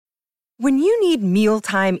When you need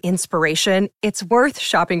mealtime inspiration, it's worth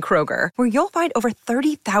shopping Kroger, where you'll find over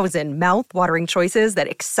 30,000 mouth-watering choices that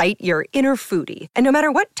excite your inner foodie. And no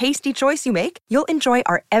matter what tasty choice you make, you'll enjoy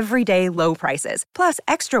our everyday low prices, plus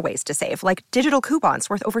extra ways to save, like digital coupons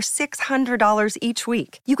worth over $600 each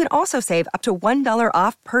week. You can also save up to $1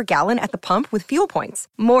 off per gallon at the pump with fuel points.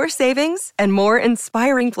 More savings and more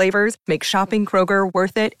inspiring flavors make shopping Kroger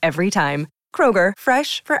worth it every time. Kroger,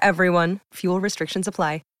 fresh for everyone. Fuel restrictions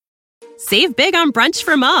apply. Save big on brunch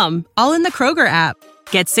for mom, all in the Kroger app.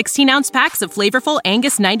 Get 16-ounce packs of flavorful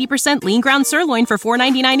Angus 90% lean ground sirloin for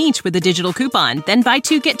 $4.99 each with a digital coupon. Then buy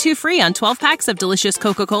 2, get 2 free on 12 packs of delicious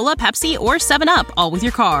Coca-Cola, Pepsi, or 7-Up, all with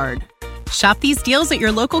your card. Shop these deals at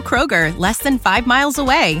your local Kroger, less than 5 miles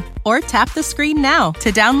away. Or tap the screen now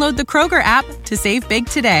to download the Kroger app to save big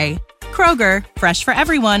today. Kroger, fresh for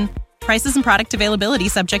everyone. Prices and product availability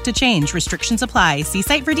subject to change. Restrictions apply. See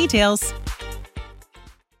site for details.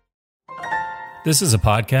 This is a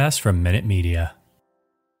podcast from Minute Media.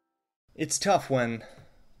 It's tough when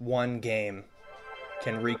one game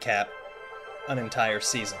can recap an entire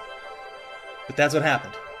season. But that's what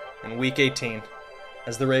happened in Week 18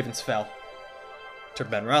 as the Ravens fell to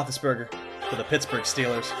Ben Roethlisberger, to the Pittsburgh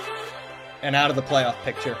Steelers, and out of the playoff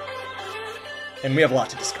picture. And we have a lot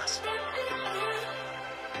to discuss.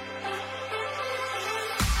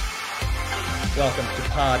 Welcome to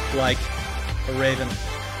Pod Like a Raven.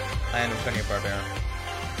 I am Antonio Barbera.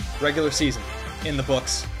 Regular season in the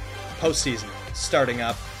books. Postseason starting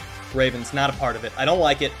up. Ravens not a part of it. I don't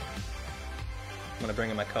like it. I'm going to bring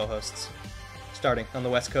in my co-hosts. Starting on the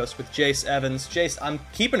West Coast with Jace Evans. Jace, I'm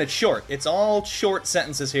keeping it short. It's all short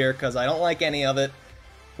sentences here because I don't like any of it.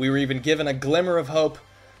 We were even given a glimmer of hope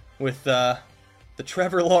with the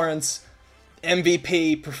Trevor Lawrence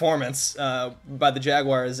MVP performance by the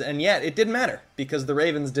Jaguars, and yet it didn't matter because the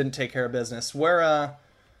Ravens didn't take care of business.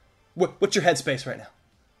 What's your headspace right now?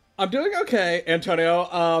 I'm doing okay,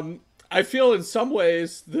 Antonio. I feel in some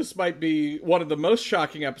ways this might be one of the most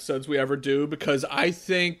shocking episodes we ever do because I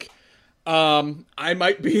think I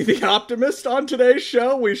might be the optimist on today's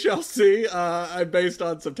show. We shall see. Based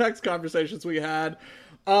on some text conversations we had.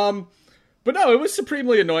 But no, it was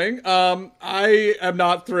supremely annoying. I am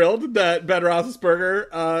not thrilled that Ben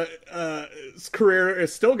Roethlisberger's career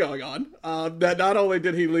is still going on. That not only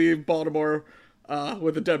did he leave Baltimore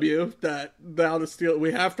with a W, that now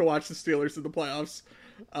we have to watch the Steelers in the playoffs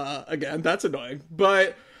again. That's annoying.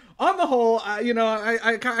 But on the whole,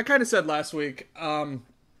 I kind of said last week when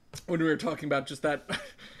we were talking about just that,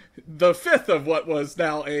 the fifth of what was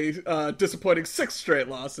now a disappointing 6 straight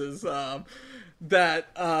losses, that,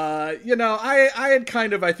 I had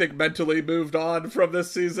kind of, I think, mentally moved on from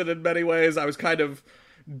this season in many ways. I was kind of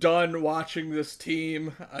done watching this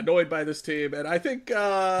team, annoyed by this team. And I think,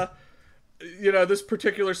 this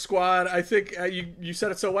particular squad, I think you said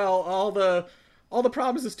it so well, all the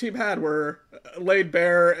problems this team had were laid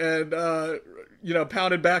bare and,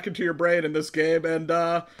 pounded back into your brain in this game. And,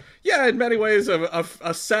 in many ways,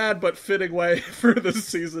 a sad but fitting way for this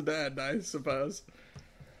season to end, I suppose.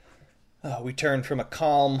 We turned from a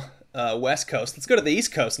calm West Coast. Let's go to the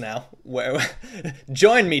East Coast now. Where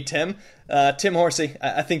join me, Tim. Tim Horsey.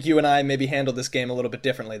 I think you and I maybe handled this game a little bit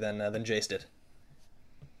differently than Jace did.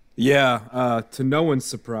 Yeah, to no one's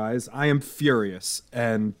surprise, I am furious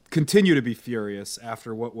and continue to be furious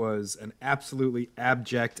after what was an absolutely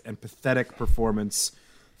abject and pathetic performance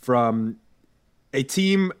from a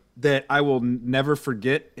team that I will never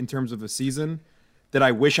forget in terms of a season, that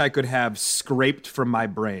I wish I could have scraped from my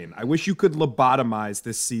brain. I wish you could lobotomize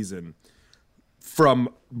this season from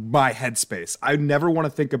my headspace. I never want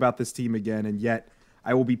to think about this team again, and yet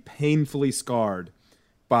I will be painfully scarred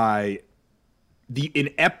by the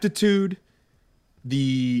ineptitude,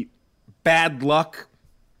 the bad luck,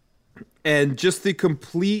 and just the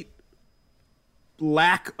complete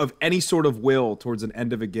lack of any sort of will towards an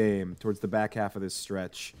end of a game, towards the back half of this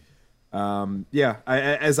stretch.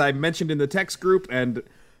 As I mentioned in the text group, and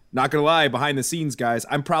not going to lie, behind the scenes, guys,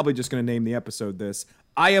 I'm probably just going to name the episode this.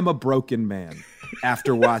 I am a broken man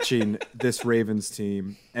after watching this Ravens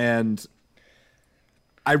team, and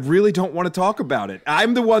I really don't want to talk about it.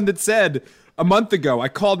 I'm the one that said a month ago, I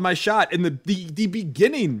called my shot in the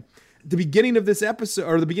beginning of this episode,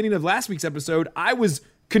 or the beginning of last week's episode. I was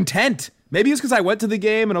content. Maybe it's because I went to the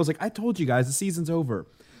game and I was like, I told you guys, the season's over.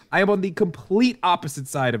 I am on the complete opposite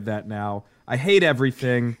side of that now. I hate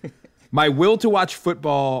everything. My will to watch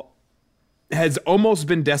football has almost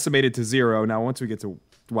been decimated to zero. Now, once we get to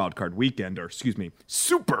Wild Card Weekend,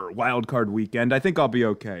 Super Wild Card Weekend, I think I'll be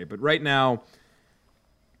okay. But right now,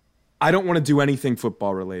 I don't want to do anything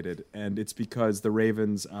football related, and it's because the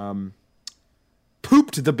Ravens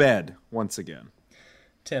pooped the bed once again.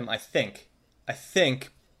 Tim, I think part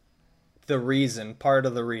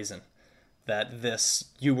of the reason that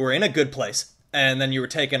you were in a good place and then you were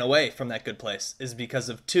taken away from that good place is because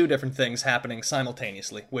of two different things happening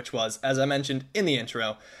simultaneously, which was, as I mentioned in the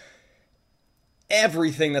intro,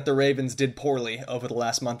 everything that the Ravens did poorly over the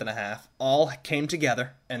last month and a half all came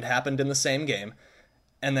together and happened in the same game.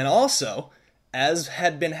 And then also, as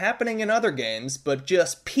had been happening in other games, but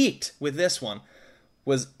just peaked with this one,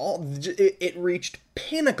 it reached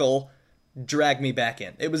pinnacle, drag me back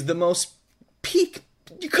in. It was the most peak.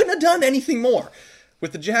 You couldn't have done anything more.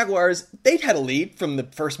 With the Jaguars, they'd had a lead from the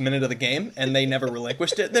first minute of the game, and they never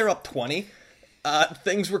relinquished it. They're up 20.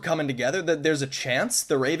 Things were coming together. There's a chance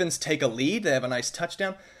the Ravens take a lead. They have a nice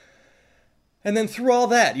touchdown. And then through all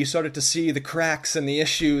that, you started to see the cracks and the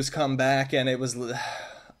issues come back, and it was,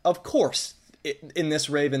 of course, in this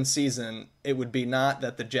Ravens season, it would be not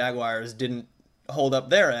that the Jaguars didn't hold up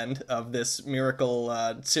their end of this miracle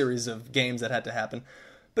series of games that had to happen,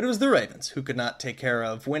 but it was the Ravens who could not take care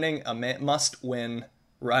of winning a must-win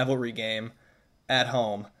rivalry game at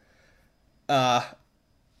home. I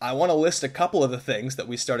want to list a couple of the things that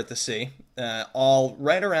we started to see, all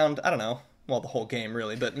right around, I don't know, well, the whole game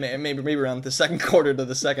really, but maybe around the second quarter to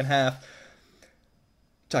the second half.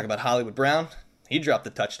 Talk about Hollywood Brown. He dropped the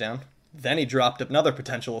touchdown. Then he dropped another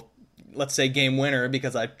potential, let's say, game winner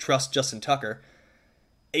because I trust Justin Tucker.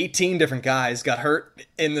 18 different guys got hurt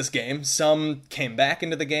in this game. Some came back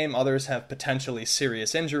into the game. Others have potentially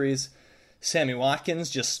serious injuries. Sammy Watkins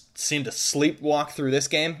just seemed to sleepwalk through this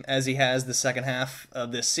game as he has the second half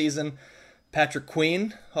of this season. Patrick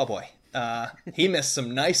Queen, oh boy, he missed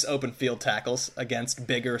some nice open field tackles against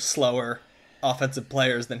bigger, slower offensive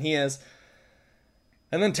players than he is.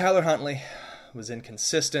 And then Tyler Huntley was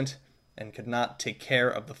inconsistent and could not take care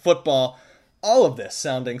of the football. All of this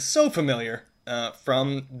sounding so familiar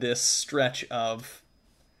from this stretch of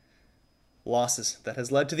losses that has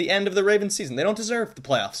led to the end of the Ravens season. They don't deserve the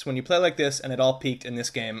playoffs when you play like this, and it all peaked in this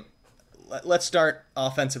game. Let's start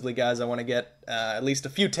offensively, guys. I want to get at least a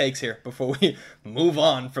few takes here before we move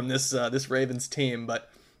on from this Ravens team. But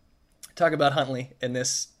talk about Huntley in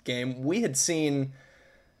this game. We had seen,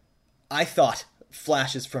 I thought,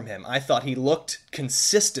 flashes from him. I thought he looked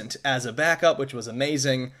consistent as a backup, which was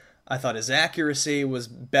amazing. I thought his accuracy was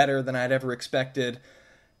better than I'd ever expected.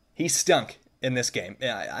 He stunk in this game.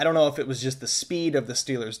 I don't know if it was just the speed of the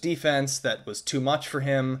Steelers' defense that was too much for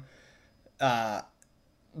him,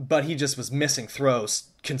 but he just was missing throws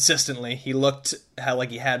consistently. He looked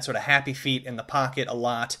like he had sort of happy feet in the pocket a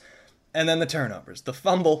lot. And then the turnovers. The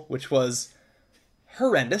fumble, which was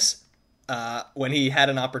horrendous, when he had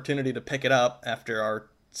an opportunity to pick it up after our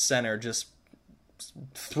center just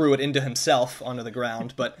threw it into himself onto the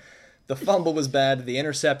ground. But the fumble was bad. The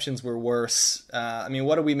interceptions were worse. I mean,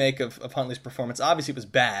 what do we make of Huntley's performance? Obviously, it was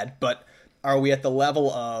bad, but are we at the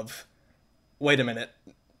level of, wait a minute,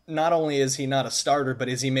 not only is he not a starter, but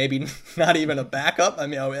is he maybe not even a backup? I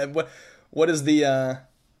mean, what is the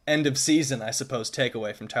end of season, I suppose,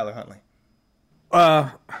 takeaway from Tyler Huntley?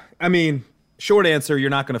 I mean, short answer, you're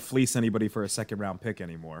not going to fleece anybody for a second-round pick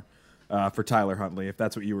anymore. For Tyler Huntley, if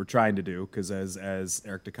that's what you were trying to do, because as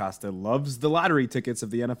Eric DeCosta loves the lottery tickets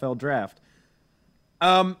of the NFL draft.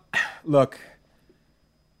 Look,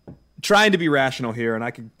 trying to be rational here, and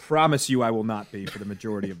I can promise you I will not be for the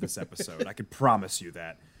majority of this episode. I can promise you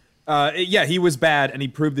that. Yeah, he was bad, and he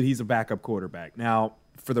proved that he's a backup quarterback. Now,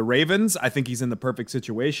 for the Ravens, I think he's in the perfect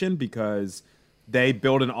situation because they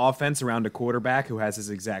build an offense around a quarterback who has his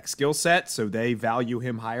exact skill set, so they value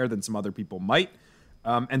him higher than some other people might.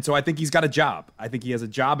 And so I think he's got a job. I think he has a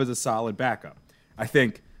job as a solid backup. I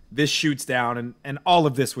think this shoots down, and all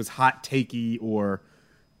of this was hot takey or,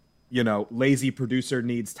 lazy producer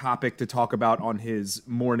needs topic to talk about on his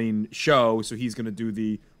morning show. So he's going to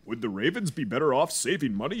do would the Ravens be better off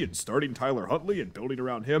saving money and starting Tyler Huntley and building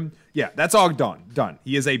around him? Yeah, that's all done.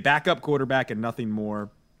 He is a backup quarterback and nothing more.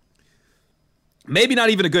 Maybe not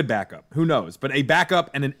even a good backup. Who knows? But a backup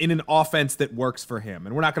and in an offense that works for him.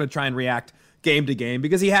 And we're not going to try and react game to game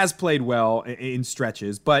because he has played well in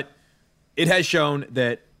stretches. But it has shown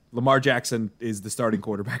that Lamar Jackson is the starting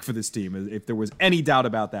quarterback for this team. If there was any doubt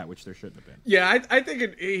about that, which there shouldn't have been. Yeah, I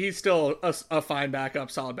think he's still a fine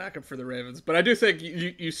backup, solid backup for the Ravens. But I do think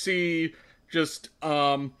you see just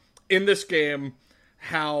in this game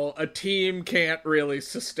how a team can't really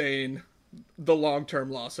sustain the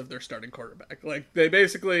long-term loss of their starting quarterback. Like, they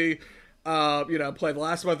basically, play the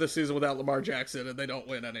last month of the season without Lamar Jackson, and they don't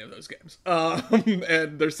win any of those games.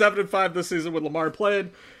 And they're 7-5 this season with Lamar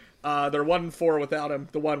playing. They're 1-4 without him.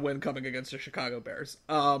 The one win coming against the Chicago Bears.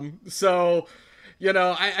 So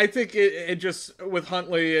I think it just, with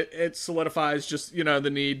Huntley, it solidifies just, the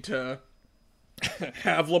need to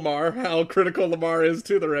have Lamar, how critical Lamar is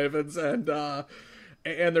to the Ravens and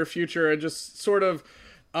their future, and just sort of,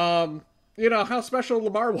 how special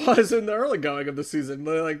Lamar was in the early going of the season.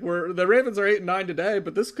 Like, the Ravens are 8-9 today,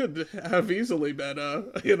 but this could have easily been a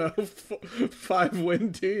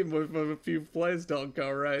 5-win team if a few plays don't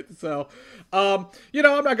go right. So, I'm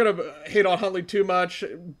not going to hate on Huntley too much,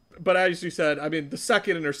 but as you said, I mean, the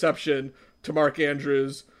second interception to Mark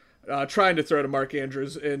Andrews, trying to throw to Mark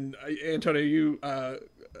Andrews, and Antonio, you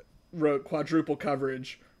wrote quadruple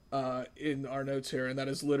coverage in our notes here, and that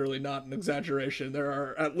is literally not an exaggeration. There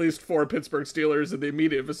are at least 4 Pittsburgh Steelers in the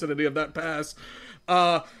immediate vicinity of that pass.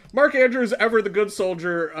 Mark Andrews, ever the good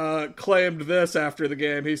soldier, claimed this after the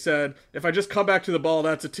game. He said, "If I just come back to the ball,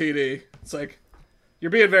 that's a TD." It's like,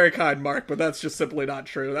 you're being very kind, Mark, but that's just simply not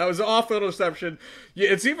true. That was an off-field interception.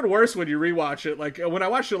 It's even worse when you rewatch it. Like, when I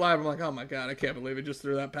watched it live, I'm like, oh my God, I can't believe he just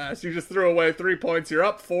threw that pass. You just threw away 3 points. You're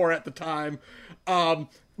up 4 at the time.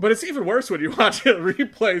 But it's even worse when you watch it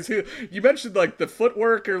replays. You mentioned, like, the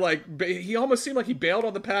footwork, or, like, he almost seemed like he bailed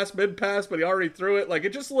on the pass mid-pass, but he already threw it. Like,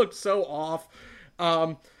 it just looked so off.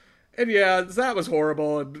 And yeah, that was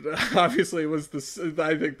horrible. And obviously it was,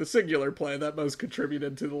 I think, the singular play that most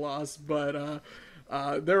contributed to the loss. But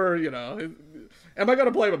there were, am I going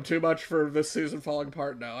to blame him too much for this season falling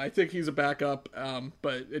apart? No, I think he's a backup.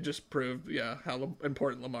 But it just proved, how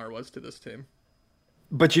important Lamar was to this team.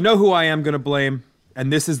 But you know who I am going to blame? And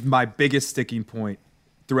this is my biggest sticking point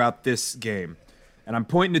throughout this game. And I'm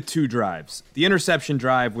pointing to 2 drives. The interception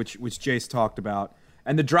drive, which Jace talked about,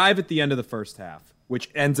 and the drive at the end of the first half, which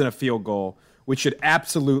ends in a field goal, which should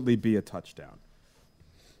absolutely be a touchdown.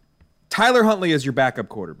 Tyler Huntley is your backup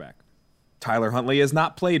quarterback. Tyler Huntley has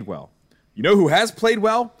not played well. You know who has played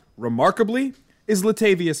well, remarkably, is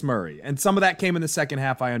Latavius Murray. And some of that came in the second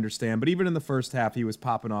half, I understand. But even in the first half, he was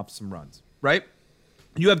popping off some runs, right?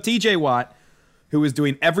 You have TJ Watt, who was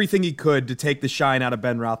doing everything he could to take the shine out of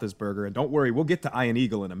Ben Roethlisberger. And don't worry, we'll get to Ian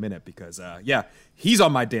Eagle in a minute because, he's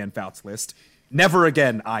on my Dan Fouts list. Never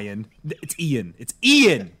again, Ian. It's Ian. It's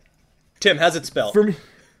Ian. Tim, how's it spelled? For me,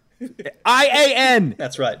 I-A-N.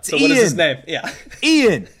 That's right. It's so Ian. What is his name? Yeah.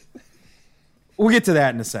 Ian. We'll get to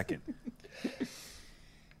that in a second.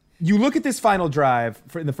 You look at this final drive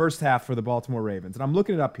in the first half for the Baltimore Ravens, and I'm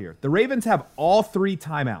looking it up here. The Ravens have all 3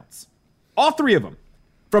 timeouts. All 3 of them.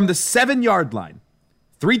 From the 7-yard line.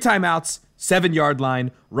 3 timeouts, 7-yard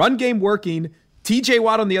line, run game working, TJ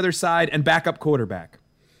Watt on the other side, and backup quarterback.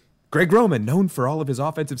 Greg Roman, known for all of his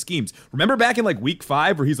offensive schemes. Remember back in week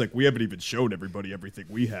 5 where he's like, we haven't even shown everybody everything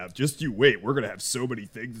we have. Just you wait. We're going to have so many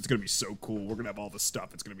things. It's going to be so cool. We're going to have all the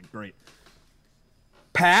stuff. It's going to be great.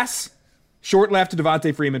 Pass, short left to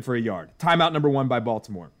Devontae Freeman for a yard. Timeout number 1 by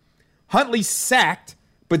Baltimore. Huntley sacked,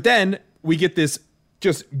 but then we get this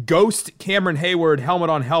just ghost Cameron Hayward helmet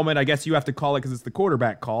on helmet. I guess you have to call it because it's the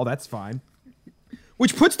quarterback call. That's fine.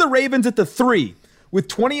 Which puts the Ravens at the 3 with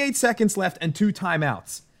 28 seconds left and 2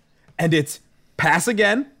 timeouts. And it's pass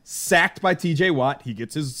again, sacked by TJ Watt. He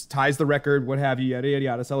ties the record, what have you, yada, yada,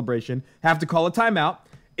 yada, celebration. Have to call a timeout.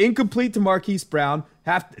 Incomplete to Marquise Brown.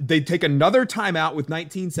 They take another timeout with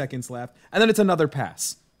 19 seconds left. And then it's another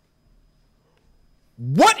pass.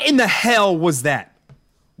 What in the hell was that?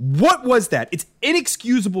 What was that? It's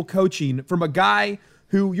inexcusable coaching from a guy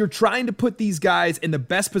who you're trying to put these guys in the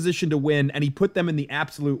best position to win, and he put them in the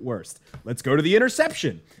absolute worst. Let's go to the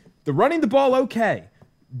interception. The running the ball, okay.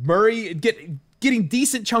 Murray getting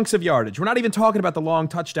decent chunks of yardage. We're not even talking about the long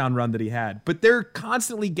touchdown run that he had, but they're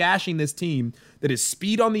constantly gashing this team that is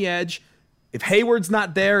speed on the edge. If Hayward's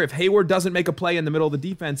not there, if Hayward doesn't make a play in the middle of the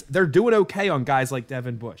defense, they're doing okay on guys like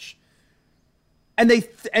Devin Bush.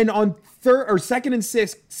 And on second and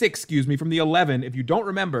six, from the 11, if you don't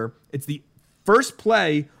remember, it's the first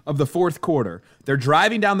play of the fourth quarter. They're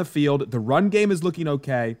driving down the field. The run game is looking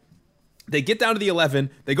okay. They get down to the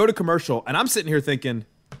 11. They go to commercial, and I'm sitting here thinking,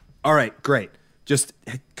 all right, great. Just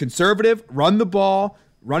conservative, run the ball,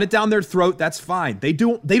 run it down their throat. That's fine. They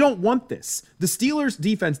don't want this. The Steelers'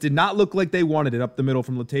 defense did not look like they wanted it up the middle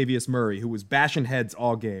from Latavius Murray, who was bashing heads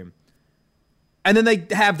all game. And then they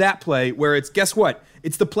have that play where it's, guess what?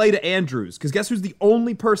 It's the play to Andrews. Because guess who's the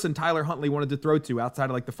only person Tyler Huntley wanted to throw to outside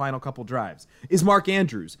of the final couple drives? Is Mark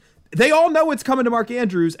Andrews. They all know it's coming to Mark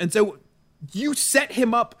Andrews. And so you set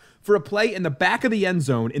him up for a play in the back of the end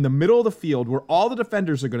zone, in the middle of the field, where all the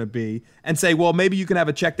defenders are going to be, and say, well, maybe you can have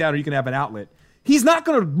a check down or you can have an outlet. He's not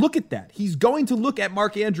going to look at that. He's going to look at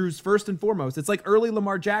Mark Andrews first and foremost. It's like early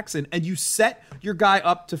Lamar Jackson, and you set your guy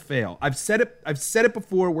up to fail. I've said it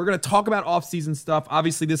before. We're going to talk about offseason stuff.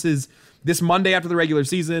 Obviously, this is this Monday after the regular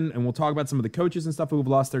season, and we'll talk about some of the coaches and stuff who have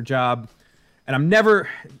lost their job. And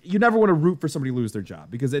you never want to root for somebody to lose their job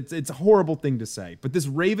because it's a horrible thing to say. But this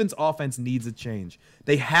Ravens offense needs a change.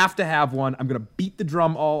 They have to have one. I'm going to beat the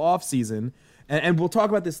drum all offseason, and we'll talk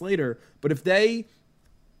about this later. But if they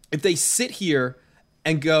sit here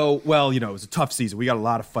and go, well, it was a tough season. We got a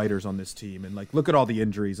lot of fighters on this team. And, look at all the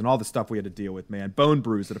injuries and all the stuff we had to deal with, man. Bone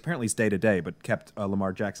bruise that apparently is day-to-day, but kept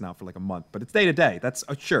Lamar Jackson out for a month. But it's day-to-day. That's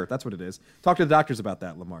sure, that's what it is. Talk to the doctors about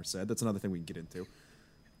that, Lamar said. That's another thing we can get into.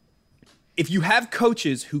 If you have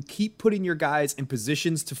coaches who keep putting your guys in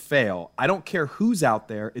positions to fail, I don't care who's out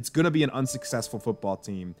there, it's going to be an unsuccessful football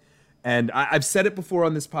team. And I've said it before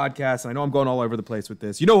on this podcast, and I know I'm going all over the place with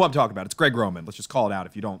this. You know who I'm talking about. It's Greg Roman. Let's just call it out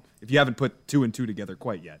if you haven't put 2 and 2 together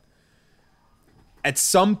quite yet. At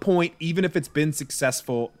some point, even if it's been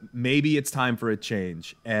successful, maybe it's time for a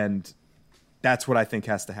change. And that's what I think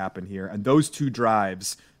has to happen here. And those 2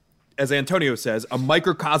 drives, as Antonio says, a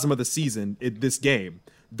microcosm of the season in this game.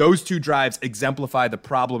 Those 2 drives exemplify the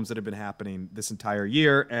problems that have been happening this entire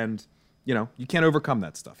year. And, you can't overcome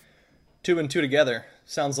that stuff. 2 and 2 together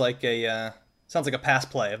sounds like a pass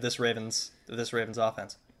play of this Ravens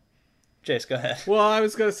offense. Jace, go ahead. Well, I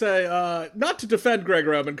was going to say, not to defend Greg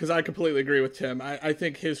Roman, because I completely agree with Tim. I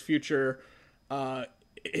think his future,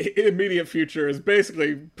 immediate future, is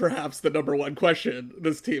basically perhaps the number one question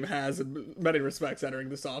this team has in many respects entering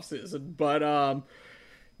this offseason. But,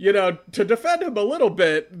 to defend him a little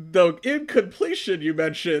bit, the incompletion you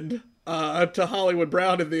mentioned to Hollywood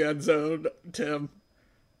Brown in the end zone, Tim,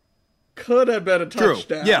 could have been a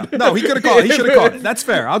touchdown. True. Yeah. No, he could have caught it. He should have caught it. That's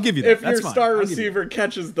fair. I'll give you that. If That's your fine. star receiver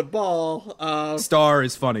catches the ball. Star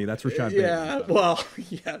is funny. That's Rashad Bateman. Yeah, well,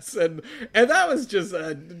 yes. And that was just,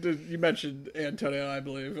 you mentioned Antonio, I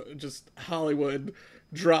believe, just Hollywood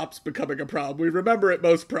drops becoming a problem. We remember it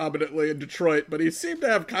most prominently in Detroit, but he seemed to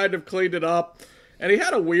have kind of cleaned it up. And he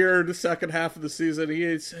had a weird second half of the season. He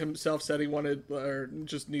himself said he wanted, or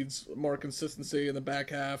just needs more consistency in the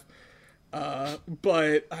back half.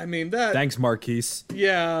 But I mean that. Thanks, Marquise.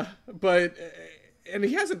 Yeah, and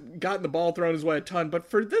he hasn't gotten the ball thrown his way a ton. But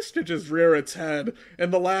for this to just rear its head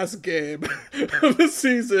in the last game of the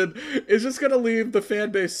season is just going to leave the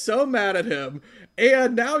fan base so mad at him.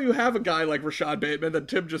 And now you have a guy like Rashad Bateman that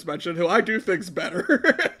Tim just mentioned, who I do think's better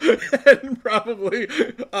and probably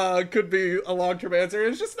could be a long-term answer.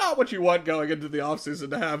 It's just not what you want going into the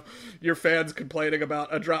offseason, to have your fans complaining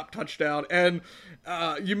about a drop touchdown. And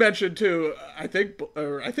you mentioned too, I think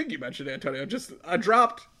you mentioned, Antonio, just a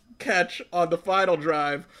dropped catch on the final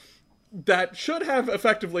drive that should have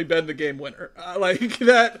effectively been the game winner.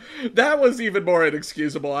 That was even more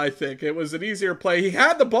inexcusable, I think. It was an easier play. He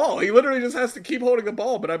had the ball. He literally just has to keep holding the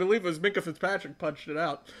ball, but I believe it was Minkah Fitzpatrick punched it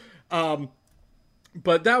out.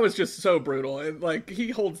 But that was just so brutal. And he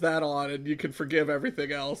holds that on and you can forgive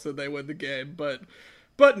everything else and they win the game.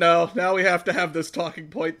 But no, now we have to have this talking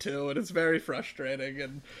point too, and it's very frustrating.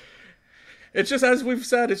 And it's just, as we've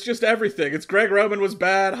said, it's just everything. It's Greg Roman was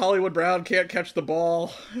bad. Hollywood Brown can't catch the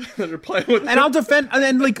ball. They're playing with. And I'll defend.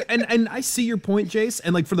 And I see your point, Jace.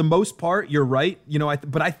 And for the most part, you're right.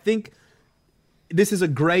 But I think this is a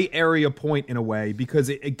gray area point in a way, because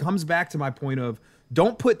it comes back to my point of,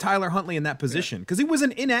 don't put Tyler Huntley in that position, because it was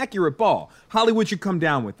an inaccurate ball. Hollywood should come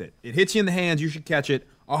down with it. It hits you in the hands. You should catch it.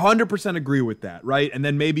 100% agree with that, right? And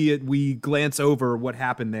then maybe we glance over what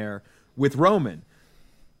happened there with Roman.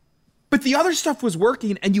 But the other stuff was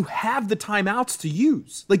working, and you have the timeouts to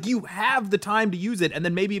use. You have the time to use it, and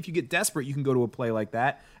then maybe if you get desperate, you can go to a play like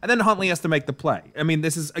that, and then Huntley has to make the play. I mean,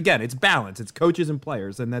 this is, again, it's balance. It's coaches and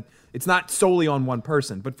players, and that it's not solely on one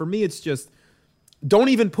person. But for me, it's just, don't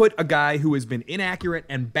even put a guy who has been inaccurate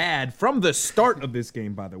and bad from the start of this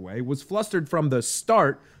game, by the way, was flustered from the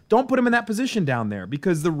start. Don't put him in that position down there,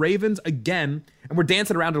 because the Ravens, again, and we're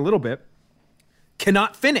dancing around a little bit,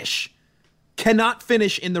 cannot finish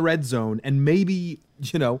in the red zone, and maybe,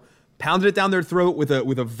 pounded it down their throat with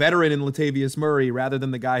a veteran in Latavius Murray rather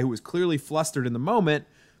than the guy who was clearly flustered in the moment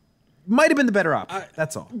might have been the better option.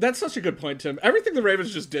 That's all. That's such a good point, Tim. Everything the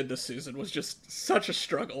Ravens just did this season was just such a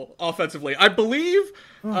struggle offensively. I believe,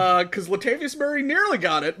 because Latavius Murray nearly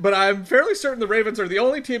got it, but I'm fairly certain the Ravens are the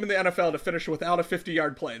only team in the NFL to finish without a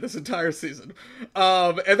 50-yard play this entire season.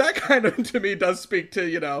 And that kind of, to me, does speak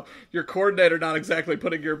to, your coordinator not exactly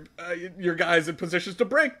putting your guys in positions to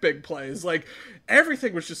break big plays.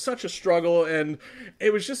 Everything was just such a struggle, and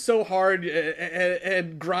it was just so hard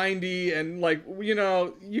and grindy, and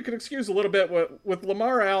you can excuse a little bit with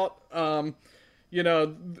Lamar out. you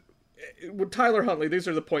know, with Tyler Huntley, these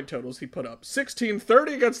are the point totals he put up.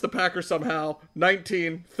 16-30 against the Packers somehow,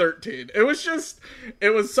 19-13.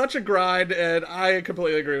 It was such a grind, and I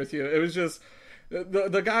completely agree with you. It was just,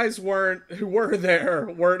 the guys who were there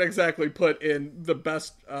weren't exactly put in the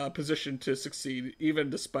best position to succeed, even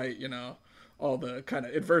despite, you know, all the kind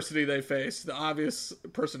of adversity they faced, the obvious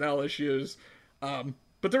personnel issues.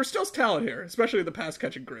 But there was still talent here, especially the pass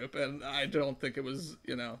catching group, and I don't think it was,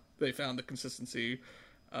 you know, they found the consistency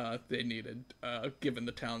they needed, given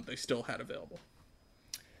the talent they still had available.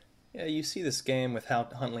 Yeah, you see this game with how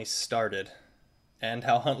Huntley started and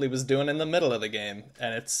how Huntley was doing in the middle of the game.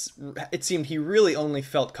 And it seemed he really only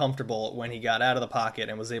felt comfortable when he got out of the pocket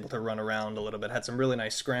and was able to run around a little bit, had some really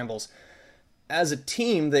nice scrambles. As a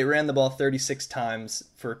team, they ran the ball 36 times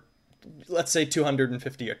for, let's say,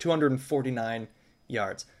 250 or 249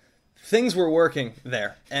 yards. Things were working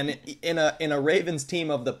there. And in a Ravens team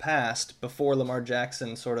of the past, before Lamar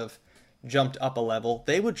Jackson sort of jumped up a level,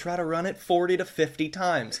 they would try to run it 40 to 50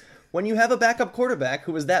 times. When you have a backup quarterback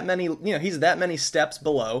who is that many, you know, he's that many steps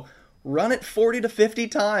below, run it 40 to 50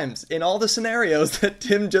 times in all the scenarios that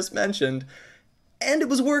Tim just mentioned. And it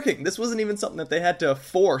was working. This wasn't even something that they had to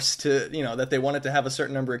force to, you know, that they wanted to have a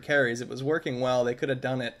certain number of carries. It was working well. They could have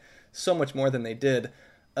done it so much more than they did,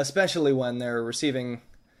 especially when their receiving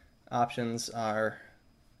options are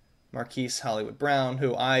Marquise Hollywood Brown,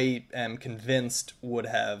 who I am convinced would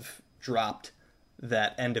have dropped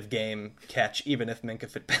that end of game catch even if Minkah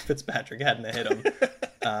Fitzpatrick hadn't hit him.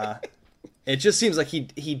 It just seems like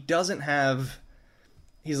he doesn't have,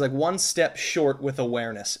 he's like one step short with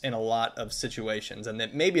awareness in a lot of situations, and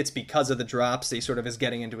that maybe it's because of the drops. He sort of is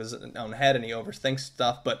getting into his own head and he overthinks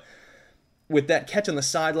stuff, but with that catch on the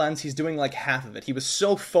sidelines, he's doing like half of it. He was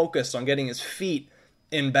so focused on getting his feet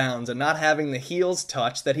in bounds and not having the heels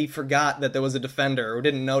touch that he forgot that there was a defender, or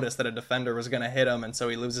didn't notice that a defender was going to hit him, and so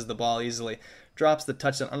he loses the ball easily, drops the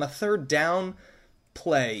touchdown. On a third down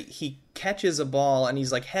play, he catches a ball and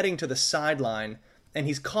he's like heading to the sideline, and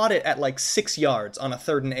he's caught it at like 6 yards on a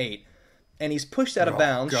 3rd and 8, and he's pushed out of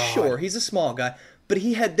bounds. God. Sure, he's a small guy, but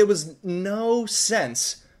there was no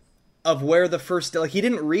sense of where the first, like, he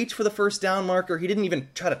didn't reach for the first down marker, he didn't even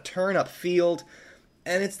try to turn upfield,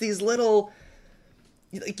 and it's these little,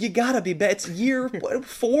 you gotta be bad. It's year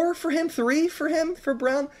 4 for him, 3 for him, for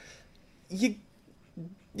Brown. You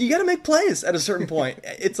gotta make plays at a certain point.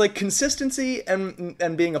 It's like consistency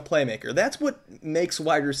and being a playmaker. That's what makes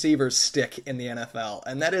wide receivers stick in the NFL.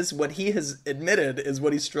 And that is what he has admitted is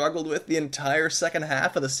what he struggled with the entire second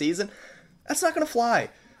half of the season. That's not gonna fly.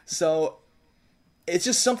 So it's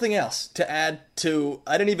just something else to add to.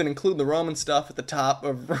 I didn't even include the Roman stuff at the top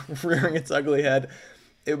of rearing its ugly head.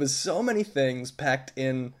 It was so many things packed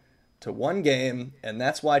in to one game, and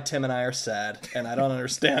that's why Tim and I are sad, and I don't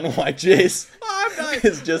understand why Jace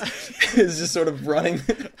is just sort of running.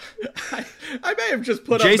 I may have just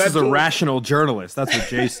put Jace up is a rational journalist. That's what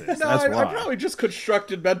Jace is. No, that's why. I probably just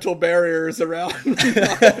constructed mental barriers around.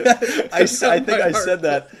 I think I said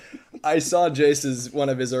that. I saw Jace's one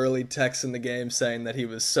of his early texts in the game saying that he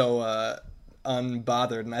was so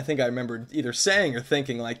unbothered, and I think I remember either saying or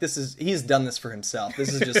thinking like, he's done this for himself.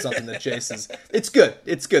 This is just something that Jace is. It's good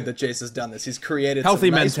that Jace has done this. He's created healthy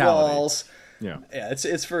some nice mentality. Walls. Yeah,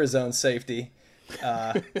 it's for his own safety.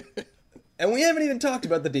 And we haven't even talked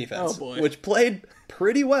about the defense, which played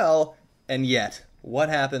pretty well, and yet what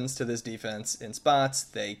happens to this defense in spots?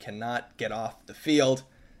 They cannot get off the field,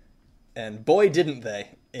 and boy didn't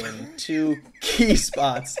they in 2 key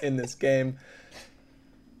spots in this game.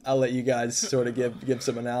 I'll let you guys sort of give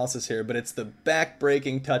some analysis here, but it's the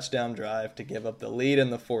back-breaking touchdown drive to give up the lead in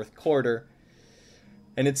the 4th quarter,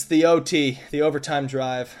 and it's the OT, the overtime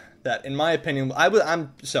drive, that, in my opinion,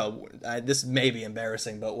 this may be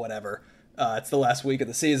embarrassing, but whatever. It's the last week of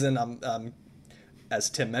the season. I'm as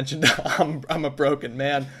Tim mentioned, I'm a broken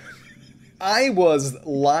man. I was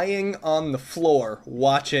lying on the floor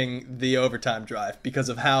watching the overtime drive because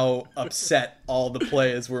of how upset all the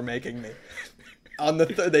plays were making me. On the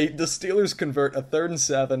Steelers convert a 3rd and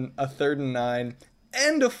 7, a 3rd and 9,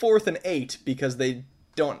 and a 4th and 8 because they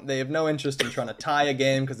have no interest in trying to tie a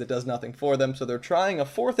game because it does nothing for them. So they're trying a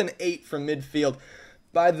 4th and 8 from midfield.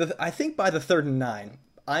 By the 3rd and 9,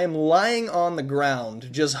 I am lying on the ground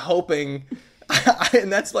just hoping,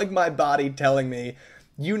 and that's like my body telling me,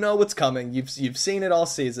 you know what's coming. You've seen it all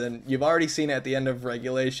season. You've already seen it at the end of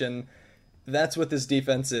regulation. That's what this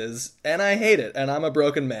defense is, and I hate it. And I'm a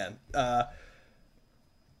broken man.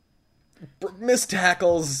 Missed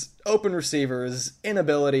tackles, open receivers,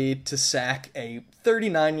 inability to sack a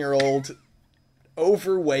 39-year-old,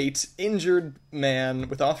 overweight, injured man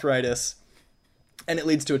with arthritis. And it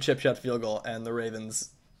leads to a chip shot field goal, and the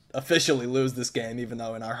Ravens officially lose this game, even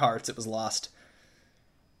though in our hearts it was lost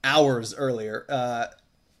hours earlier.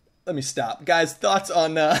 Let me stop. Guys, thoughts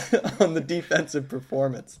on the defensive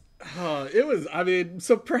performance? It was, I mean,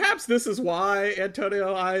 so perhaps this is why,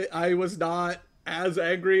 Antonio, I was not as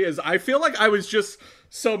angry as I feel like I was just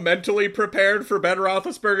so mentally prepared for Ben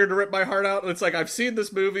Roethlisberger to rip my heart out. It's like, I've seen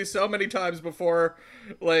this movie so many times before,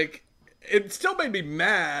 like, it still made me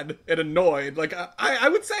mad and annoyed. Like, I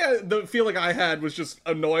would say the feeling I had was just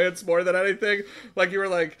annoyance more than anything. Like, you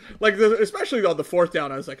were especially on the fourth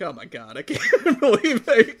down, I was like, oh my God, I can't believe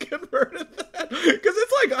they converted that. Because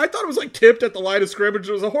it's like, I thought it was like tipped at the line of scrimmage.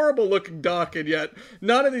 It was a horrible looking duck, and yet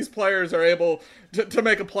none of these players are able to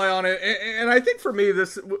make a play on it. And I think for me,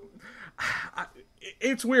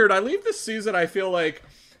 it's weird. I leave this season, I feel like,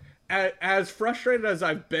 as frustrated as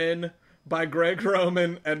I've been by Greg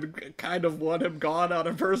Roman and kind of want him gone on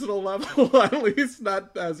a personal level, at least,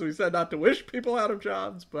 not, as we said, not to wish people out of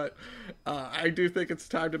jobs, but I do think it's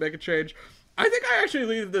time to make a change. I think I actually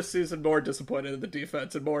leave this season more disappointed in the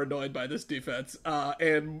defense and more annoyed by this defense.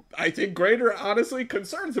 And I think greater, honestly,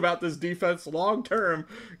 concerns about this defense long-term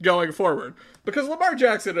going forward. Because Lamar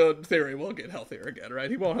Jackson, in theory, will get healthier again,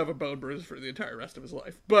 right? He won't have a bone bruise for the entire rest of his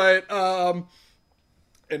life. But,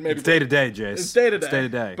 and maybe it's day to day, Jace. It's day to day. It's day to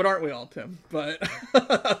day. But aren't we all, Tim? But,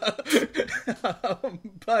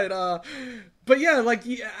 but yeah, like,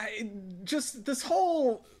 just this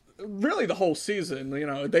whole, really the whole season, you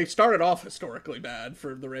know, they started off historically bad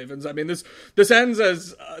for the Ravens. I mean, this ends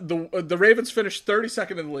as the Ravens finished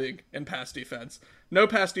 32nd in the league in pass defense. No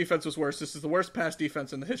pass defense was worse. This is the worst pass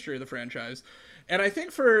defense in the history of the franchise. And I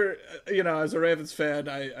think for, you know, as a Ravens fan,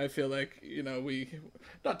 I feel like, you know,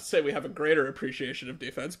 not to say we have a greater appreciation of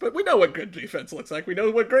defense, but we know what good defense looks like. We know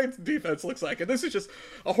what great defense looks like. And this is just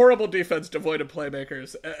a horrible defense devoid of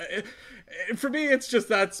playmakers. For me, it's just,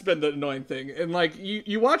 that's been the annoying thing. And like,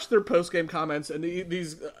 you watch their post-game comments, and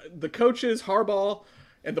the coaches, Harbaugh,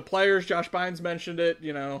 and the players, Josh Bynes mentioned it,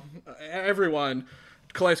 you know, everyone,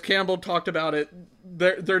 Calais Campbell talked about it.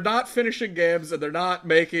 They're not finishing games, and they're not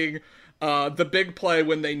making the big play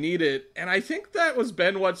when they need it. And I think that was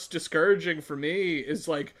been what's discouraging for me, is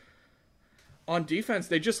like, on defense,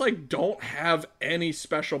 they just like don't have any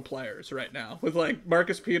special players right now. With like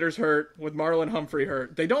Marcus Peters hurt, with Marlon Humphrey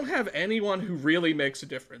hurt, they don't have anyone who really makes a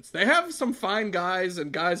difference. They have some fine guys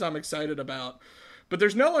and guys I'm excited about, but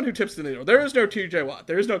there's no one who tips the needle. There is no TJ Watt.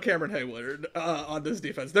 There is no Cameron Hayward on this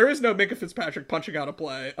defense. There is no Minkah Fitzpatrick punching out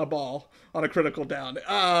a ball on a critical down.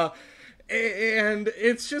 And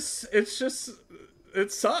it's just it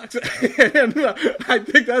sucks. And I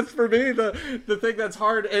think that's, for me, the thing that's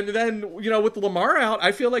hard. And then, you know, with Lamar out,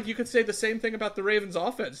 I feel like you could say the same thing about the Ravens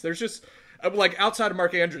offense. There's just, like, outside of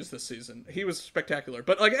Mark Andrews this season, he was spectacular.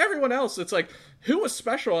 But like everyone else, it's like, who was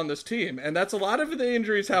special on this team? And that's, a lot of the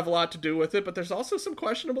injuries have a lot to do with it, but there's also some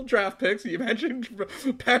questionable draft picks. You mentioned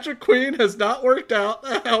Patrick Queen has not worked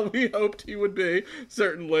out how we hoped he would be,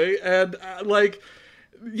 certainly. And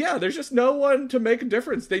yeah, there's just no one to make a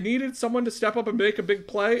difference. They needed someone to step up and make a big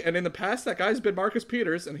play, and in the past, that guy's been Marcus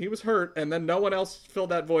Peters, and he was hurt, and then no one else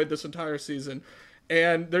filled that void this entire season.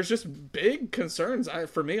 And there's just big concerns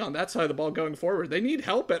for me on that side of the ball going forward. They need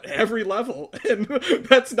help at every level, and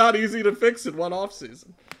that's not easy to fix in one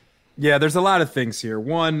offseason. Yeah, there's a lot of things here.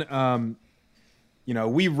 One, you know,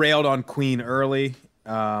 we railed on Queen early.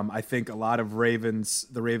 I think a lot of the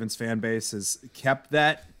Ravens fan base has kept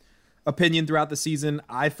that opinion throughout the season.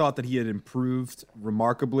 I thought that he had improved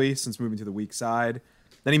remarkably since moving to the weak side.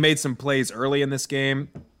 Then he made some plays early in this game,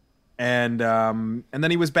 and then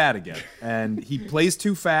he was bad again. And he plays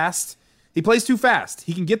too fast. He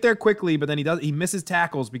can get there quickly, but then he misses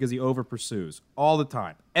tackles because he over pursues all the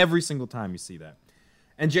time. Every single time you see that.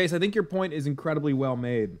 And Jace, I think your point is incredibly well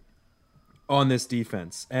made on this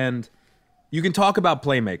defense. And you can talk about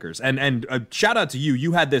playmakers, and shout out to you.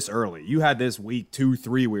 You had this early. You had this week 2,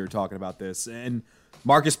 3. We were talking about this, and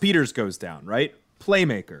Marcus Peters goes down, right?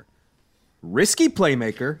 Playmaker, risky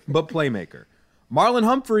playmaker, but playmaker. Marlon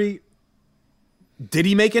Humphrey, did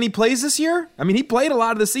he make any plays this year? I mean, he played a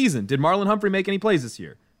lot of the season. Did Marlon Humphrey make any plays this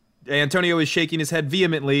year? Antonio is shaking his head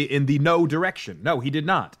vehemently in the no direction. No, he did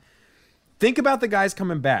not. Think about the guys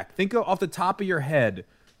coming back. Think off the top of your head,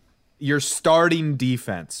 your starting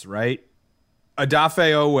defense, right?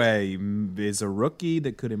 Odafe Owe is a rookie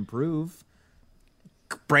that could improve.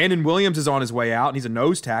 Brandon Williams is on his way out, and he's a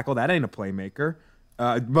nose tackle. That ain't a playmaker.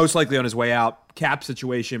 Most likely on his way out. Cap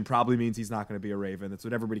situation probably means he's not going to be a Raven. That's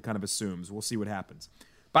what everybody kind of assumes. We'll see what happens.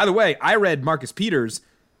 By the way, I read Marcus Peters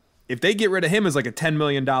if they get rid of him as like a $10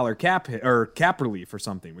 million cap relief or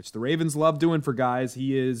something, which the Ravens love doing for guys.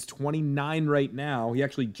 He is 29 right now. He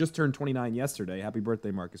actually just turned 29 yesterday. Happy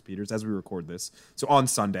birthday, Marcus Peters, as we record this. So on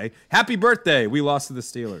Sunday, happy birthday. We lost to the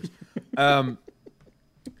Steelers.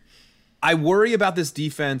 I worry about this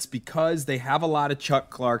defense because they have a lot of Chuck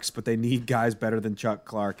Clarks, but they need guys better than Chuck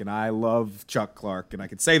Clark. And I love Chuck Clark. And I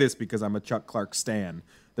can say this because I'm a Chuck Clark stan.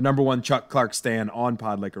 The number one Chuck Clark stan on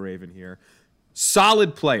Pod Like a Raven here.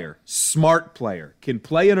 Solid player, smart player, can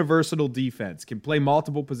play in a versatile defense, can play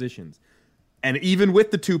multiple positions. And even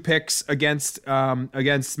with the 2 picks against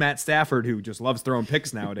Matt Stafford, who just loves throwing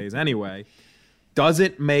picks nowadays anyway,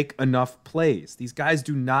 doesn't make enough plays. These guys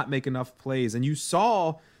do not make enough plays. And you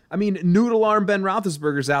saw, noodle arm Ben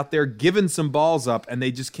Roethlisberger's out there giving some balls up, and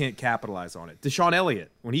they just can't capitalize on it. Deshaun Elliott,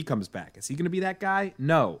 when he comes back, is he going to be that guy?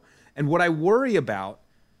 No. And what I worry about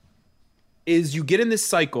is you get in this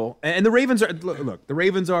cycle, and the Ravens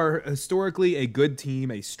are historically a good team,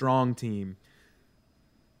 a strong team,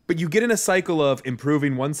 but you get in a cycle of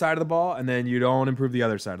improving one side of the ball, and then you don't improve the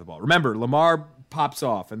other side of the ball. Remember, Lamar pops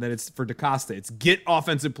off, and then it's for DaCosta. It's get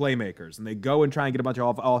offensive playmakers, and they go and try and get a bunch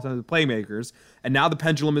of offensive playmakers, and now the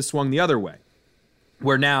pendulum is swung the other way,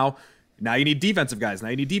 where now you need defensive guys.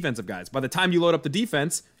 By the time you load up the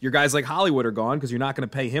defense, your guys like Hollywood are gone because you're not going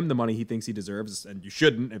to pay him the money he thinks he deserves, and you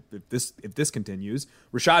shouldn't if this continues.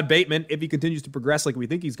 Rashad Bateman, if he continues to progress like we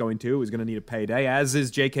think he's going to, is going to need a payday, as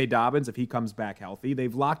is J.K. Dobbins if he comes back healthy.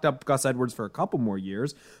 They've locked up Gus Edwards for a couple more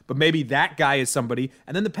years, but maybe that guy is somebody,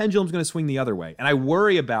 and then the pendulum's going to swing the other way. And I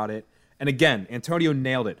worry about it. And again, Antonio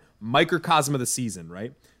nailed it. Microcosm of the season,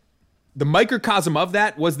 right? The microcosm of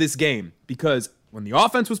that was this game, because when the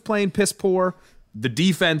offense was playing piss poor, the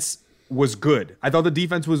defense was good. I thought the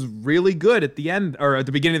defense was really good at the end, or at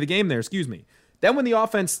the beginning of the game there, Then when the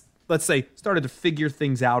offense, let's say, started to figure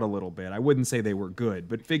things out a little bit, I wouldn't say they were good,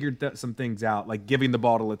 but figured some things out, like giving the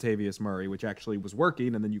ball to Latavius Murray, which actually was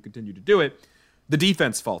working, and then you continue to do it, the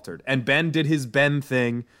defense faltered. And Ben did his Ben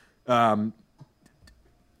thing.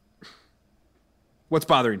 What's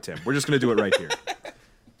bothering Tim? We're just going to do it right here.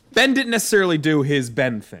 Ben didn't necessarily do his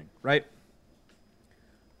Ben thing, right?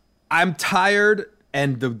 I'm tired,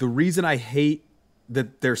 and the reason I hate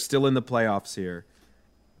that they're still in the playoffs here,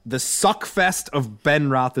 the suckfest of Ben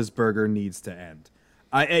Roethlisberger needs to end.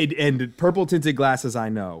 And purple-tinted glasses, I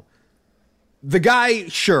know. The guy,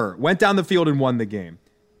 sure, went down the field and won the game.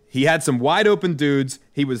 He had some wide-open dudes.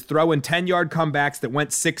 He was throwing 10-yard comebacks that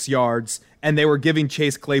went 6 yards, and they were giving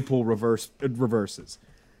Chase Claypool reverses.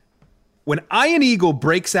 When Ian Eagle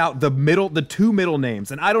breaks out the 2 middle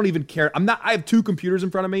names, and I don't even care. I have 2 computers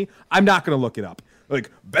in front of me. I'm not going to look it up.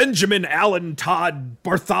 Like Benjamin Allen Todd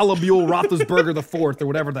Bartholomew Roethlisberger IV, or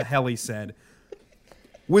whatever the hell he said,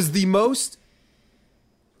 was the most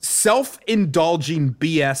self-indulging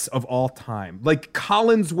BS of all time. Like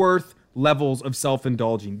Collinsworth levels of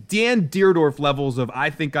self-indulging. Dan Dierdorf levels of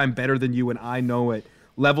I think I'm better than you and I know it.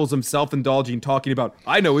 Levels of self-indulging, talking about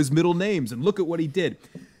I know his middle names and look at what he did.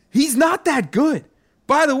 He's not that good.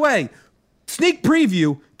 By the way, sneak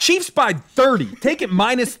preview, Chiefs by 30. Take it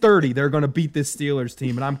minus 30. They're going to beat this Steelers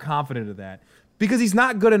team, and I'm confident of that. Because he's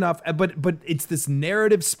not good enough, but it's this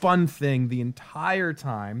narrative spun thing the entire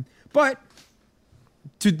time. But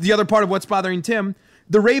to the other part of what's bothering Tim,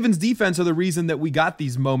 the Ravens defense are the reason that we got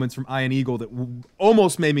these moments from Ian Eagle that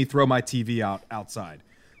almost made me throw my TV outside.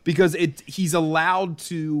 Because he's allowed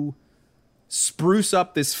to spruce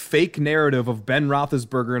up this fake narrative of Ben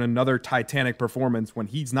Roethlisberger in another Titanic performance when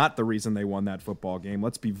he's not the reason they won that football game.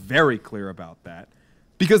 Let's be very clear about that.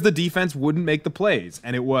 Because the defense wouldn't make the plays.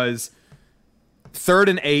 And it was 3rd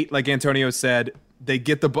and 8, like Antonio said. They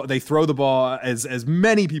throw the ball, as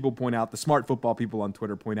many people point out, the smart football people on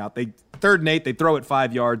Twitter point out. 3rd and 8, they throw it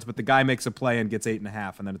 5 yards, but the guy makes a play and gets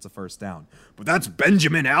 8.5, and then it's a first down. But that's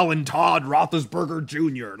Benjamin Allen Todd Roethlisberger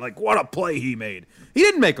Jr. Like, what a play he made. He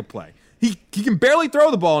didn't make a play. He can barely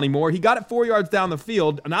throw the ball anymore. He got it 4 yards down the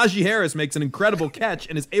field. Najee Harris makes an incredible catch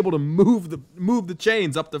and is able to move the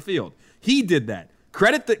chains up the field. He did that.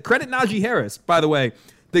 Credit Najee Harris, by the way.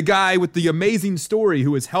 The guy with the amazing story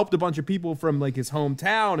who has helped a bunch of people from like his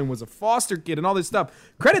hometown and was a foster kid and all this stuff.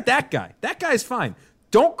 Credit that guy. That guy's fine.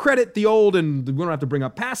 Don't credit the old, and we don't have to bring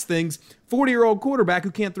up past things, 40-year-old quarterback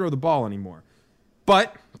who can't throw the ball anymore.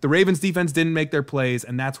 But the Ravens defense didn't make their plays,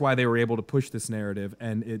 and that's why they were able to push this narrative.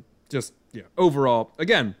 And it just, overall,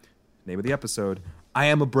 again, name of the episode, I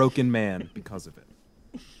am a broken man because of it.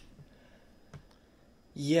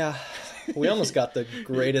 Yeah, we almost got the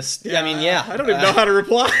greatest. I don't even know how to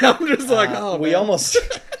reply. I'm just like, we almost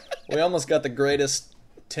got the greatest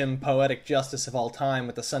Tim poetic justice of all time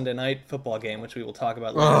with the Sunday night football game, which we will talk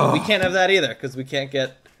about later. We can't have that either because we can't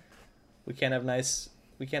get We can't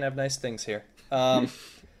have nice things here.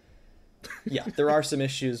 Yeah, there are some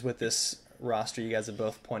issues with this roster. You guys have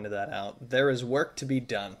both pointed that out. There is work to be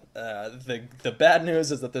done. The bad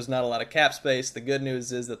news is that there's not a lot of cap space. The good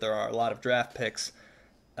news is that there are a lot of draft picks.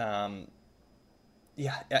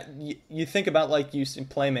 You think about, like, you see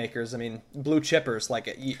playmakers. I mean, blue chippers.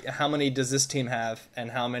 Like, how many does this team have,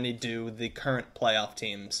 and how many do the current playoff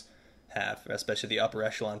teams have, especially the upper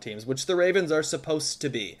echelon teams, which the Ravens are supposed to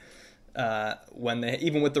be.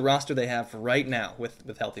 Even with the roster they have right now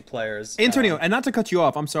with healthy players. Antonio, and not to cut you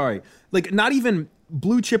off, I'm sorry. Like, not even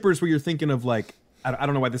blue chippers where you're thinking of, like, I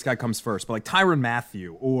don't know why this guy comes first, but like Tyrann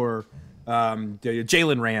Mathieu or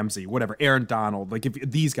Jalen Ramsey, whatever, Aaron Donald, like if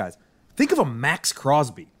these guys. Think of a Max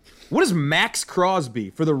Crosby. What is Max Crosby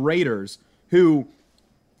for the Raiders, who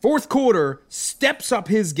fourth quarter steps up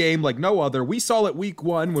his game like no other? We saw it week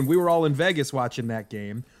 1 when we were all in Vegas watching that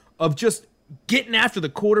game, of just getting after the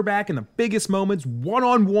quarterback in the biggest moments,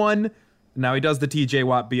 one-on-one. Now he does the TJ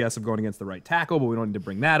Watt BS of going against the right tackle, but we don't need to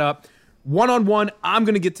bring that up. One-on-one, I'm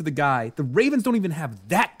going to get to the guy. The Ravens don't even have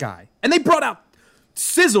that guy. And they brought out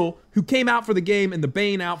Sizzle, who came out for the game in the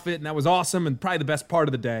Bane outfit, and that was awesome and probably the best part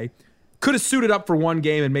of the day. Could have suited up for one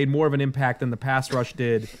game and made more of an impact than the pass rush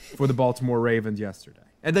did for the Baltimore Ravens yesterday.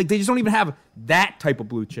 And they just don't even have that type of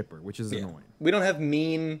blue chipper, which is annoying. We don't have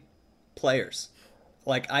mean players.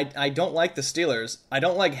 Like, I don't like the Steelers. I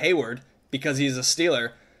don't like Hayward because he's a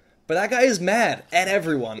Steeler. But that guy is mad at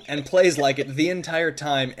everyone and plays like it the entire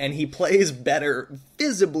time. And he plays better,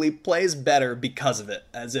 visibly plays better because of it.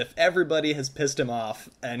 As if everybody has pissed him off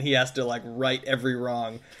and he has to, like, right every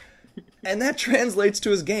wrong. And that translates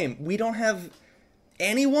to his game. We don't have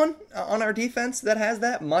anyone on our defense that has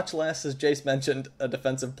that, much less, as Jace mentioned, a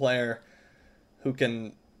defensive player who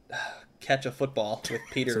can catch a football with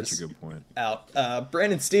Peters Such a good point. out.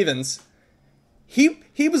 Brandon Stevens, he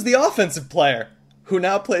was the offensive player who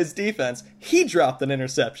now plays defense. He dropped an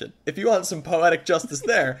interception. If you want some poetic justice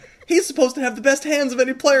there, he's supposed to have the best hands of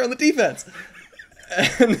any player on the defense.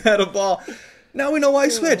 And had a ball. Now we know why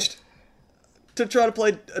he switched to try to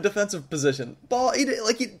play a defensive position. Oh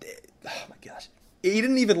my gosh. He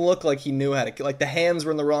didn't even look like he knew how to, like, the hands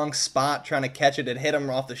were in the wrong spot trying to catch it. It hit him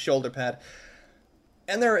off the shoulder pad.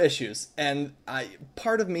 And there are issues. And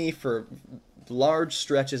part of me, for large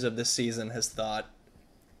stretches of this season, has thought,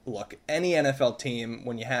 look, any NFL team,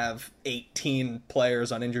 when you have 18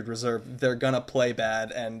 players on injured reserve, they're going to play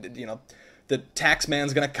bad. And, you know, the tax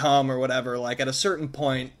man's going to come or whatever. Like, at a certain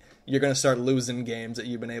point, you're going to start losing games that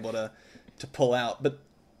you've been able to pull out. But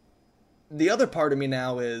the other part of me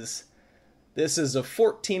now is, this is a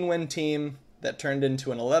 14-win team that turned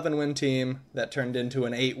into an 11-win team that turned into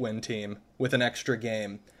an 8-win team with an extra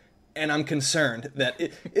game. And I'm concerned that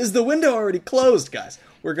is the window already closed, guys?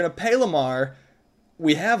 We're going to pay Lamar.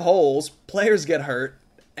 We have holes. Players get hurt.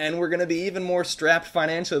 And we're going to be even more strapped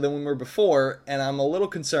financially than we were before. And I'm a little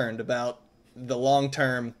concerned about the long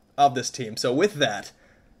term of this team. So with that,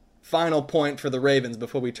 final point for the Ravens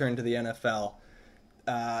before we turn to the NFL.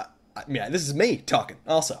 This is me talking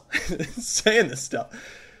also, saying this stuff.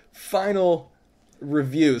 Final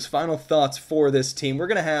reviews, final thoughts for this team. We're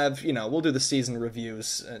going to have, we'll do the season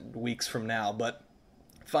reviews weeks from now, but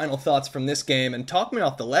final thoughts from this game, and talk me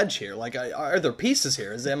off the ledge here. Like, are there pieces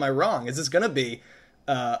here? Am I wrong? Is this going to be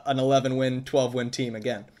an 11-win, 12-win team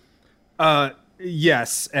again?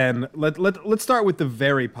 Yes, and let's start with the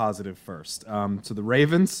very positive first. So the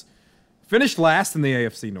Ravens finished last in the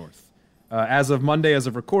AFC North. As of Monday, as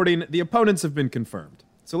of recording, the opponents have been confirmed.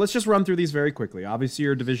 So let's just run through these very quickly. Obviously,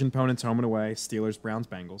 your division opponents, home and away: Steelers, Browns,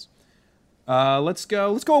 Bengals. Let's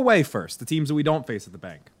go away first. The teams that we don't face at the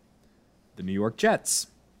bank: the New York Jets,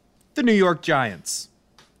 the New York Giants,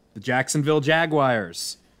 the Jacksonville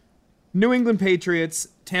Jaguars, New England Patriots,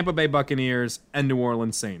 Tampa Bay Buccaneers, and New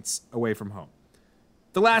Orleans Saints away from home.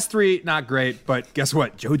 The last three, not great, but guess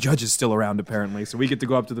what? Joe Judge is still around, apparently, so we get to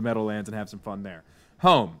go up to the Meadowlands and have some fun there.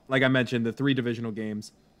 Home, like I mentioned, the 3 divisional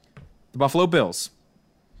games. The Buffalo Bills,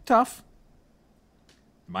 tough.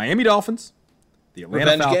 Miami Dolphins, the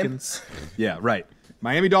Atlanta Revenge Falcons. Game? Yeah, right.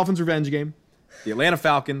 Miami Dolphins revenge game, the Atlanta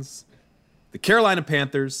Falcons, the Carolina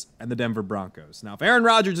Panthers, and the Denver Broncos. Now, if Aaron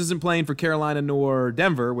Rodgers isn't playing for Carolina nor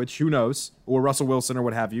Denver, which who knows, or Russell Wilson or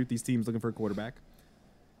what have you, these teams looking for a quarterback,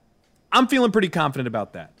 I'm feeling pretty confident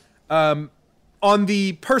about that. On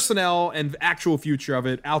the personnel and actual future of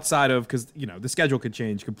it, outside of, because, the schedule could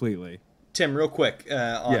change completely. Tim, real quick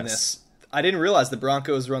on this. I didn't realize the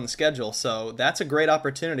Broncos were on the schedule, so that's a great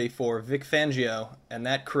opportunity for Vic Fangio and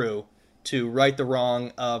that crew to right the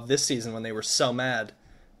wrong of this season when they were so mad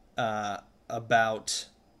about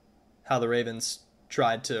how the Ravens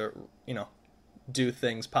tried to, do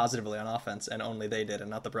things positively on offense, and only they did, and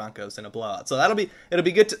not the Broncos in a blowout. So it'll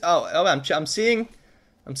be good to. I'm seeing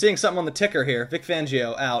something on the ticker here. Vic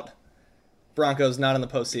Fangio out. Broncos not in the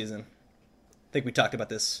postseason. I think we talked about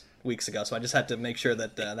this weeks ago, so I just had to make sure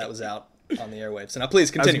that that was out on the airwaves. So now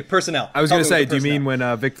please continue. Personnel. I was going to say, do you mean when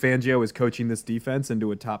Vic Fangio is coaching this defense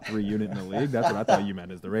into a top 3 unit in the league? That's what I thought you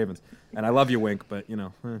meant, is the Ravens. And I love you, Wink, but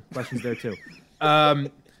questions there too.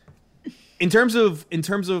 In terms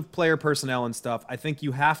of player personnel and stuff, I think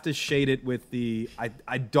you have to shade it with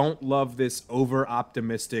I don't love this over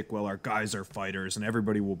optimistic, well, our guys are fighters and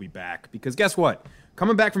everybody will be back, because guess what?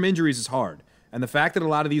 Coming back from injuries is hard. And the fact that a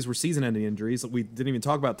lot of these were season-ending injuries, we didn't even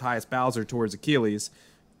talk about Tyus Bowser towards Achilles,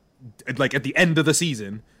 like at the end of the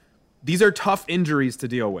season. These are tough injuries to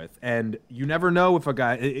deal with, and you never know if a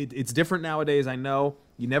guy. It's different nowadays. I know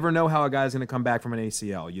you never know how a guy's going to come back from an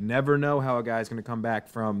ACL. You never know how a guy's going to come back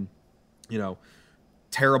from,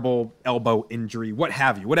 terrible elbow injury, what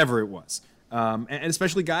have you, whatever it was. And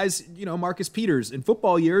especially guys, Marcus Peters in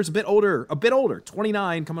football years, a bit older,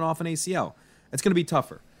 29, coming off an ACL. It's going to be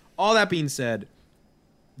tougher. All that being said,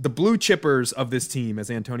 the blue chippers of this team,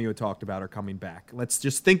 as Antonio talked about, are coming back. Let's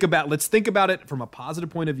think about it from a positive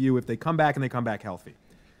point of view. If they come back and they come back healthy,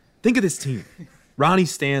 think of this team: Ronnie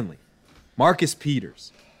Stanley, Marcus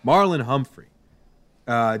Peters, Marlon Humphrey,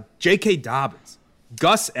 J.K. Dobbins,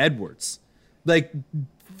 Gus Edwards,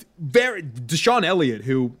 Deshaun Elliott,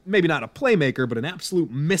 who maybe not a playmaker but an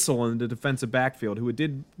absolute missile in the defensive backfield, who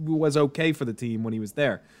was okay for the team when he was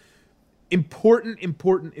there.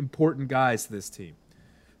 Important guys to this team.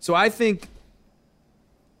 So I think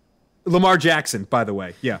Lamar Jackson, by the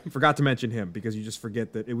way, forgot to mention him because you just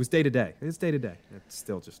forget that it was day to day. It's day to day. It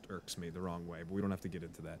still just irks me the wrong way, but we don't have to get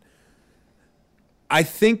into that. I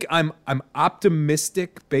think I'm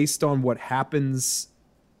optimistic based on what happens,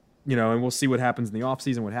 and we'll see what happens in the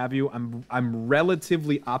offseason, what have you. I'm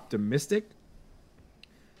relatively optimistic.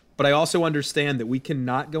 But I also understand that we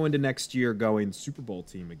cannot go into next year going Super Bowl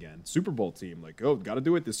team again. Super Bowl team, got to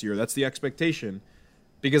do it this year. That's the expectation.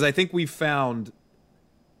 Because I think we've found,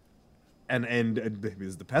 and this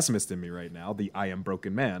is the pessimist in me right now, the I am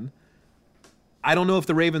broken man. I don't know if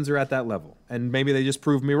the Ravens are at that level. And maybe they just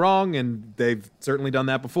proved me wrong, and they've certainly done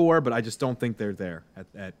that before, but I just don't think they're there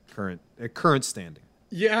at current standing.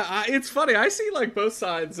 Yeah, it's funny. I see both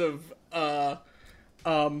sides of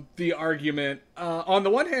the argument. On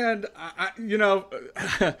the one hand,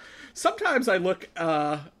 sometimes I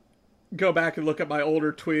go back and look at my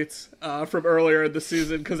older tweets from earlier in the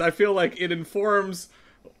season, because I feel like it informs,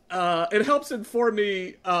 it helps inform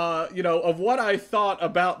me, of what I thought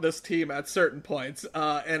about this team at certain points,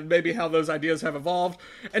 and maybe how those ideas have evolved.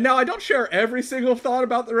 And now I don't share every single thought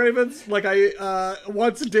about the Ravens like I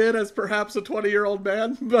once did as perhaps a 20-year-old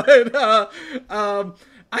man, but I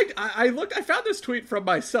found this tweet from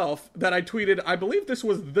myself that I tweeted. I believe this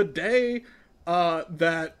was the day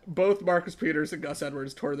that both Marcus Peters and Gus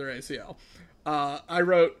Edwards tore their ACL. I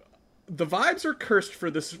wrote, "The vibes are cursed for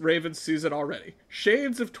this Ravens season already.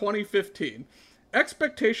 Shades of 2015.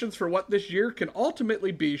 Expectations for what this year can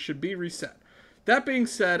ultimately be should be reset. That being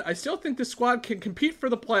said, I still think this squad can compete for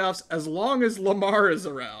the playoffs as long as Lamar is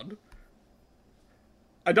around."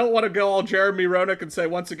 I don't want to go all Jeremy Roenick and say,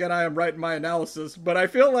 once again, I am right in my analysis, but I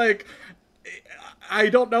feel like I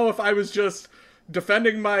don't know if I was just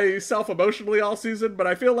defending myself emotionally all season, but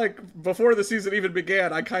I feel like before the season even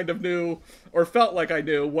began, I kind of knew, or felt like I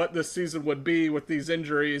knew, what this season would be with these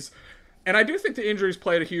injuries. And I do think the injuries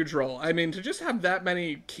played a huge role. I mean, to just have that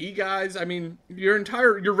many key guys, I mean, your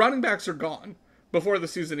running backs are gone before the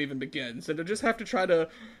season even begins. And to just have to try to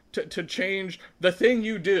change the thing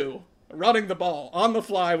you do, running the ball on the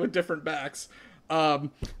fly with different backs,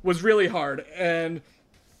 was really hard. And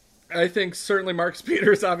I think certainly Marcus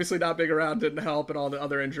Peters, obviously not being around, didn't help, and all the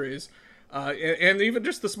other injuries. And even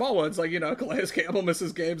just the small ones, Calais Campbell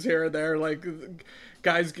misses games here and there,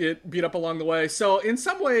 guys get beat up along the way. So in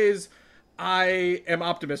some ways, I am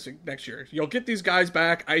optimistic next year. You'll get these guys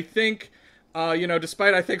back. I think,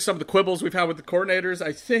 despite I think some of the quibbles we've had with the coordinators,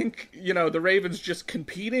 I think, the Ravens just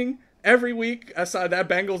competing every week, aside that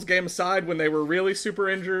Bengals game aside, when they were really super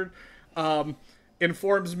injured,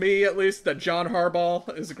 informs me at least that John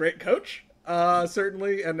Harbaugh is a great coach,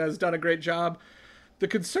 certainly, and has done a great job. The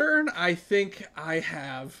concern I think I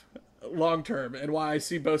have long-term, and why I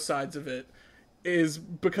see both sides of it, is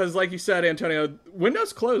because, like you said, Antonio,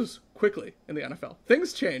 windows close quickly in the NFL.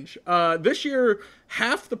 Things change. This year,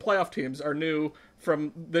 half the playoff teams are new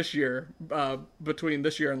from this year, between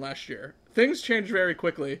this year and last year. Things change very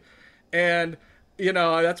quickly. And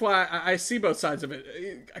That's why I see both sides of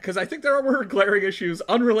it, because I think there were glaring issues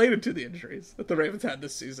unrelated to the injuries that the Ravens had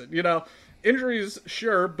this season. Injuries,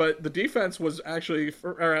 sure, but the defense was actually,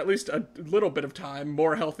 or at least a little bit of time,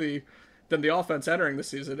 more healthy than the offense entering the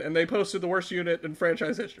season, and they posted the worst unit in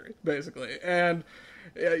franchise history, basically. And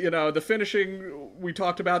the finishing we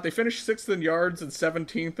talked about, they finished 6th in yards and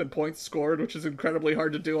 17th in points scored, which is incredibly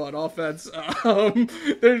hard to do on offense.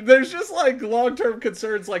 There's just like long-term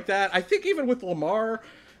concerns like that. I think even with Lamar,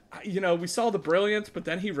 we saw the brilliance, but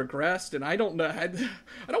then he regressed, and I don't know. I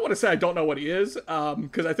don't want to say I don't know what he is,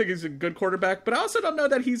 because I think he's a good quarterback, but I also don't know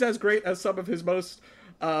that he's as great as some of his most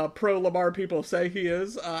pro Lamar people say he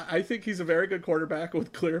is. I think he's a very good quarterback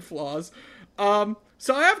with clear flaws.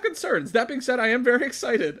 So I have concerns. That being said, I am very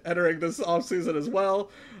excited entering this offseason as well.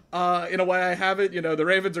 In a way I haven't. The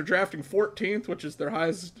Ravens are drafting 14th, which is their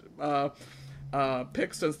highest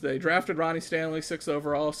pick since they drafted Ronnie Stanley, 6th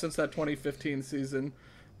overall, since that 2015 season.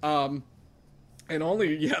 And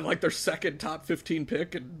only, their second top 15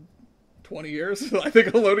 pick in 20 years. I think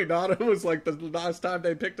Haloti Ngata was like the last time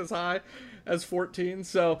they picked as high as 14.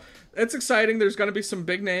 So it's exciting. There's going to be some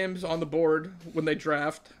big names on the board when they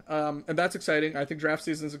draft. And that's exciting. I think draft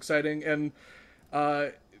season is exciting. And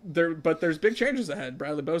there's big changes ahead.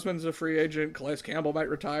 Bradley Bozeman's a free agent. Calais Campbell might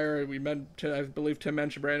retire. I believe Tim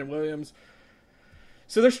mentioned Brandon Williams.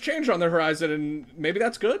 So there's change on the horizon, and maybe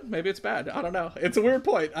that's good, maybe it's bad. I don't know. It's a weird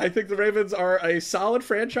point. I think the Ravens are a solid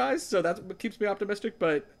franchise, so that's what keeps me optimistic.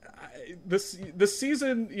 But this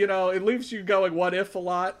season, it leaves you going, what if a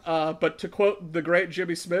lot. But to quote the great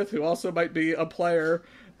Jimmy Smith, who also might be a player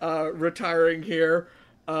retiring here,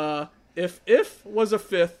 if was a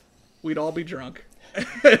fifth, we'd all be drunk.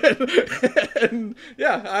 And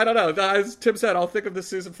yeah, I don't know. As Tim said, I'll think of this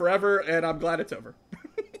season forever, and I'm glad it's over.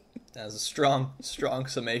 That was a strong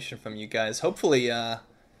summation from you guys. Hopefully, I'll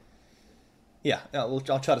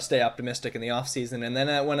try to stay optimistic in the offseason. And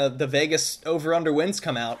then when the Vegas over-under wins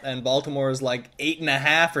come out and Baltimore is like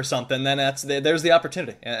 8.5 or something, then there's the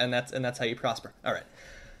opportunity, and that's how you prosper. All right,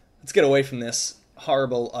 let's get away from this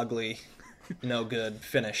horrible, ugly, no good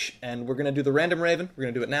finish, and we're gonna do the Random Raven. We're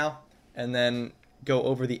gonna do it now, and then go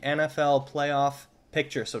over the NFL playoff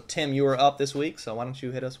picture. So Tim, you were up this week, so why don't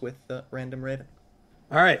you hit us with the Random Raven?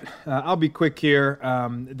 All right, I'll be quick here.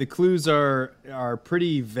 The clues are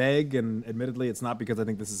pretty vague, and admittedly, it's not because I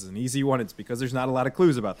think this is an easy one. It's because there's not a lot of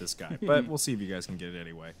clues about this guy, but we'll see if you guys can get it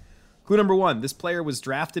anyway. Clue number 1, this player was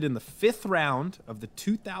drafted in the 5th round of the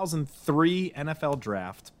 2003 NFL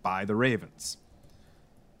Draft by the Ravens.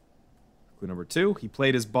 Clue number 2, he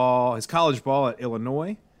played his college ball at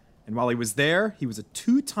Illinois, and while he was there, he was a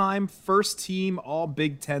 2-time first-team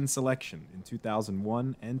All-Big Ten selection in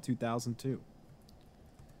 2001 and 2002.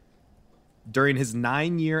 During his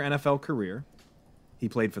 9-year NFL career, he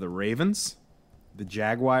played for the Ravens, the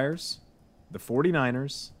Jaguars, the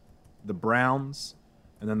 49ers, the Browns,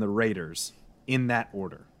 and then the Raiders, in that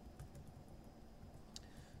order.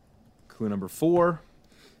 Clue number 4.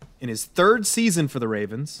 In his 3rd season for the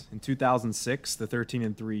Ravens, in 2006, the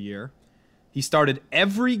 13-3 year, he started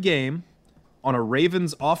every game on a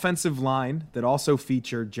Ravens offensive line that also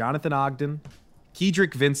featured Jonathan Ogden,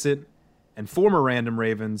 Kedrick Vincent, and former Random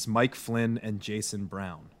Ravens Mike Flynn and Jason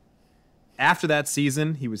Brown. After that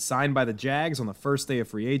season, he was signed by the Jags on the first day of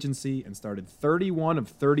free agency and started 31 of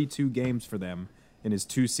 32 games for them in his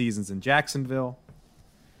 2 seasons in Jacksonville.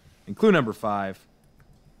 And clue number 5,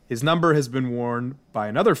 his number has been worn by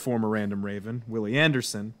another former Random Raven, Willie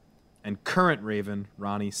Anderson, and current Raven,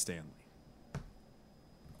 Ronnie Stanley.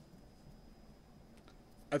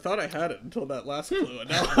 I thought I had it until that last clue, and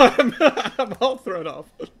now I'm all thrown off.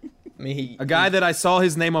 A guy that I saw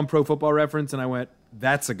his name on Pro Football Reference, and I went,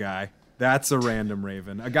 that's a guy. That's a Random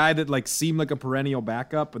Raven. A guy that seemed like a perennial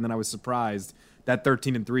backup, and then I was surprised that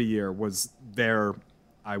 13-3 year was their,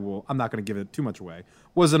 I'm not going to give it too much away,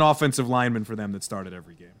 was an offensive lineman for them that started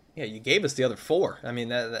every game. Yeah, you gave us the other 4. I mean,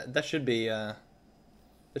 that should be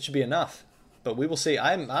enough. But we will see.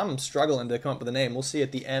 I'm struggling to come up with a name. We'll see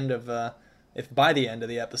at the end of if by the end of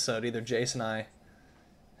the episode, either Jace and I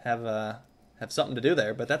have something to do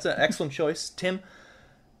there. But that's an excellent choice, Tim.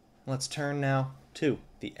 Let's turn now to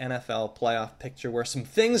the NFL playoff picture, where some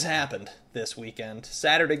things happened this weekend.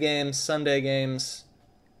 Saturday games, Sunday games,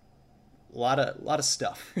 a lot of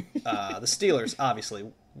stuff. The Steelers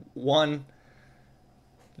obviously won.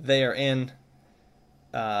 They are in.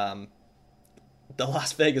 The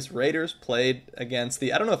Las Vegas Raiders played against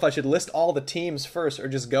I don't know if I should list all the teams first or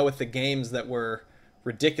just go with the games that were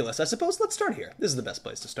ridiculous. I suppose let's start here. This is the best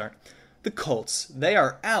place to start. The Colts, they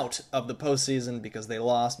are out of the postseason because they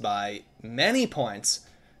lost by many points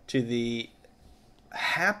to the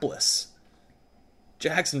hapless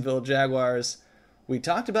Jacksonville Jaguars. We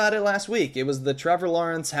talked about it last week. It was the Trevor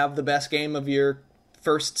Lawrence have the best game of your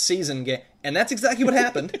first season game. And that's exactly what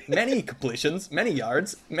happened. Many completions, many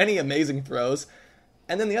yards, many amazing throws.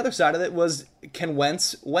 And then the other side of it was, can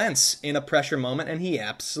Wentz in a pressure moment? And he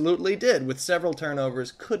absolutely did, with several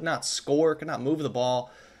turnovers, could not score, could not move the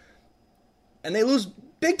ball. And they lose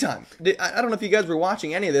big time. I don't know if you guys were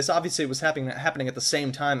watching any of this. Obviously, it was happening at the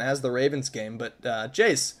same time as the Ravens game. But,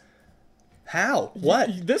 Jace, how?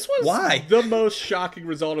 What? This was Why? the most shocking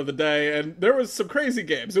result of the day, and there was some crazy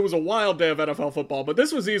games. It was a wild day of NFL football, but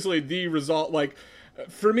this was easily the result. Like,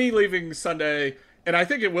 for me, leaving Sunday, and I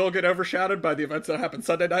think it will get overshadowed by the events that happened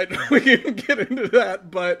Sunday night. We can get into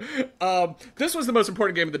that, but this was the most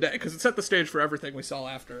important game of the day because it set the stage for everything we saw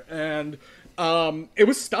after, and it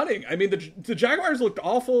was stunning. I mean, the Jaguars looked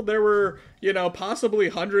awful. There were, possibly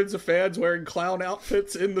hundreds of fans wearing clown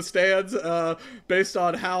outfits in the stands based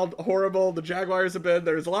on how horrible the Jaguars have been.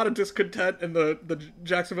 There's a lot of discontent in the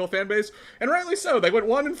Jacksonville fan base, and rightly so. They went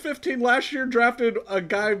 1-15 last year, drafted a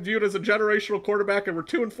guy viewed as a generational quarterback, and were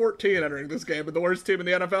 2-14 entering this game, and the worst team in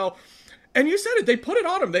the NFL. And you said it, they put it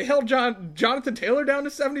on him. They held Jonathan Taylor down to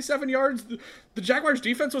 77 yards. The Jaguars'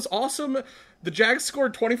 defense was awesome. The Jags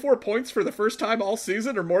scored 24 points for the first time all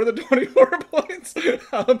season, or more than 24 points.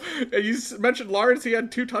 You mentioned Lawrence. He had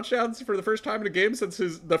 2 touchdowns for the first time in a game since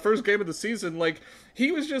the first game of the season. Like,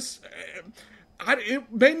 he was just... it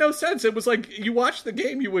made no sense. It was like, you watch the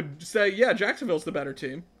game, you would say, yeah, Jacksonville's the better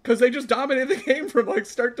team. Because they just dominated the game from,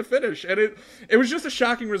 start to finish. And it was just a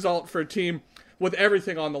shocking result for a team with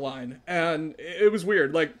everything on the line. And it was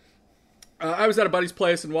weird. I was at a buddy's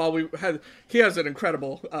place, and while he has an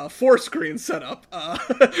incredible 4-screen setup.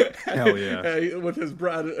 Hell yeah. With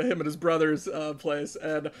him and his brother's place.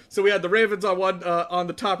 And so we had the Ravens on one, on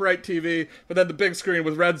the top right TV, but then the big screen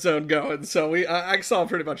with Red Zone going. So I saw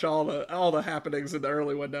pretty much all the happenings in the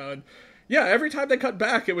early window. And yeah, every time they cut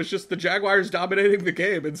back, it was just the Jaguars dominating the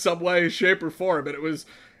game in some way, shape, or form. And it was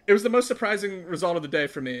the most surprising result of the day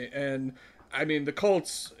for me. And I mean, the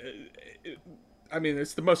Colts,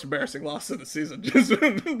 it's the most embarrassing loss of the season, just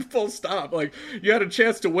full stop. You had a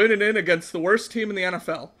chance to win and in against the worst team in the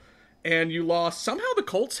NFL, and you lost. Somehow the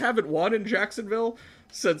Colts haven't won in Jacksonville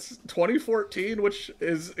since 2014, which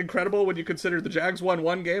is incredible when you consider the Jags won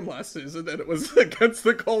 1 game last season, and it was against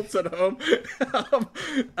the Colts at home.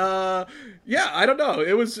 Yeah, I don't know.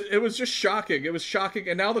 It was just shocking. It was shocking,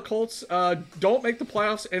 and now the Colts don't make the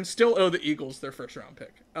playoffs and still owe the Eagles their first-round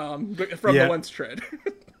pick from the Wentz trade.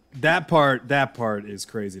 That part is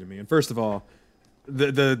crazy to me. And first of all,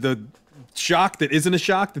 the shock that isn't a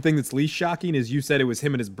shock, the thing that's least shocking is you said it was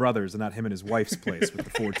him and his brothers and not him and his wife's place with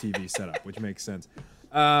the 4 TV setup, which makes sense.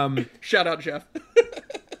 Shout out, Jeff.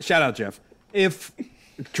 Shout out, Jeff.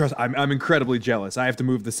 I'm incredibly jealous. I have to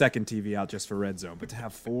move the second TV out just for Red Zone, but to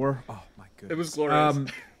have 4, oh my goodness. It was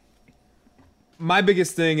glorious. My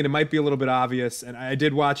biggest thing, and it might be a little bit obvious, and I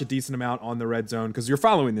did watch a decent amount on the Red Zone because you're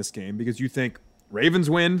following this game because you think Ravens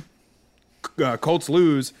win, Colts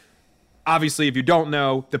lose. Obviously, if you don't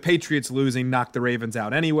know, the Patriots losing knocked the Ravens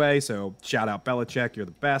out anyway, so shout out Belichick, you're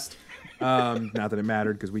the best. Not that it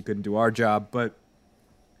mattered because we couldn't do our job, but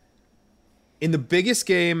in the biggest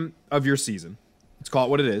game of your season, let's call it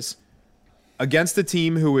what it is, against a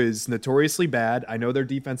team who is notoriously bad. I know their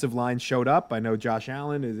defensive line showed up. I know Josh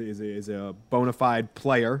Allen is a bona fide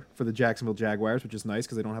player for the Jacksonville Jaguars, which is nice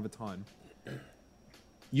because they don't have a ton.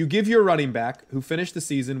 You give your running back, who finished the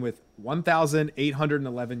season with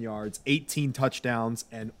 1,811 yards, 18 touchdowns,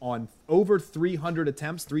 and on over 300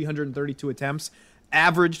 attempts, 332 attempts,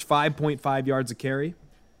 averaged 5.5 yards a carry.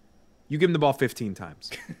 You give him the ball 15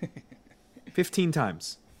 times. 15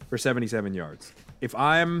 times for 77 yards. If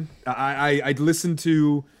I listen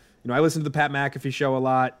to, I listen to the Pat McAfee show a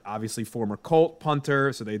lot. Obviously, former Colt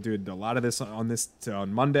punter, so they did a lot of this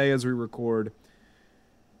on Monday as we record.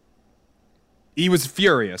 He was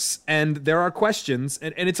furious, and there are questions,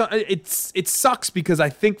 and it sucks because I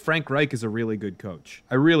think Frank Reich is a really good coach.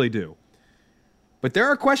 I really do. But there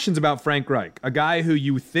are questions about Frank Reich, a guy who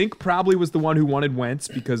you think probably was the one who wanted Wentz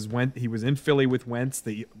because he was in Philly with Wentz.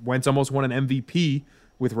 Wentz almost won an MVP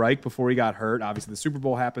with Reich before he got hurt. Obviously, the Super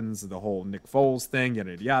Bowl happens, the whole Nick Foles thing,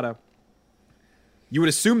 yada, yada, yada. You would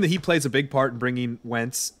assume that he plays a big part in bringing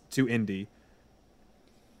Wentz to Indy.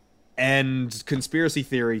 And conspiracy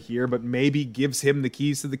theory here, but maybe gives him the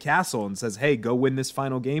keys to the castle and says, hey, go win this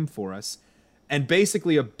final game for us, and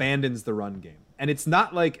basically abandons the run game. And it's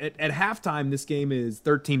not like at halftime this game is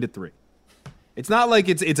 13-3. It's not like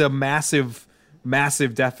it's a massive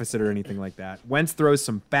deficit or anything like that. Wentz throws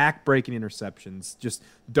some back-breaking interceptions, just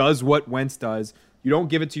does what Wentz does, You don't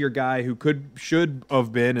give it to your guy who should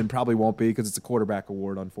have been, and probably won't be because it's a quarterback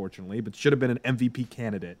award, unfortunately, but should have been an MVP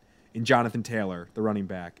candidate in Jonathan Taylor, the running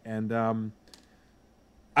back. And,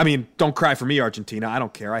 I mean, don't cry for me, Argentina. I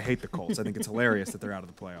don't care. I hate the Colts. I think it's hilarious that they're out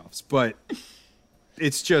of the playoffs. But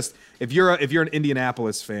it's just, if you're an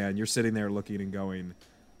Indianapolis fan, you're sitting there looking and going,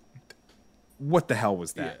 what the hell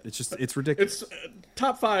was that? Yeah. It's ridiculous. It's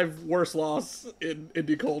top 5 worst loss in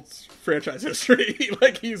Indy Colts franchise history,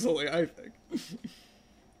 like easily, I think.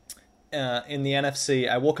 In the NFC,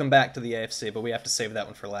 I will come back to the AFC, but we have to save that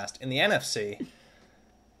one for last. In the NFC,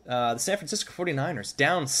 the San Francisco 49ers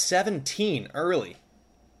down 17 early.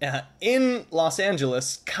 In Los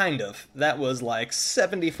Angeles, kind of. That was like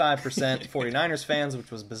 75% 49ers fans,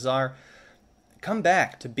 which was bizarre. Come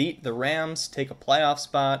back to beat the Rams, take a playoff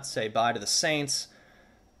spot, say bye to the Saints.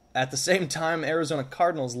 At the same time, Arizona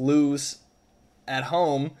Cardinals lose at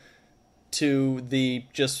home to the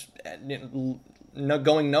just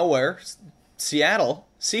going nowhere Seattle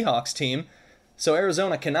Seahawks team. So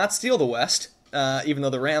Arizona cannot steal the West, even though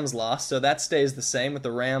the Rams lost. So that stays the same with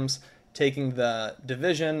the Rams taking the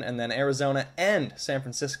division, and then Arizona and San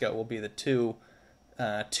Francisco will be the two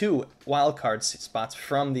wild card spots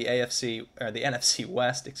from the AFC or the NFC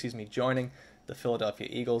West, joining the Philadelphia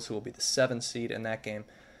Eagles, who will be the 7th seed in that game.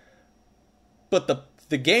 But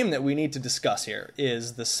the game that we need to discuss here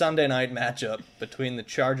is the Sunday night matchup between the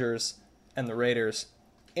Chargers and the Raiders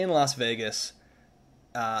in Las Vegas.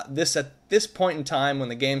 At this point in time when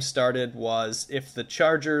the game started was if the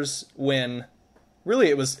Chargers win. Really,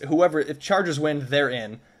 it was if Chargers win, they're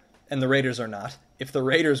in, and the Raiders are not. If the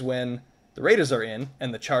Raiders win, the Raiders are in,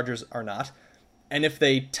 and the Chargers are not. And if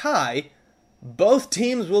they tie, both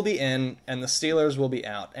teams will be in, and the Steelers will be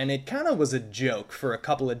out. And it kind of was a joke for a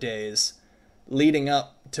couple of days leading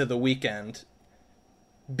up to the weekend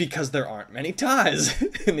because there aren't many ties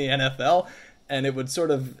in the NFL, and it would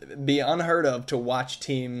sort of be unheard of to watch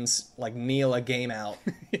teams like kneel a game out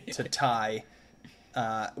to tie.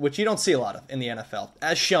 Which you don't see a lot of in the NFL,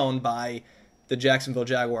 as shown by the Jacksonville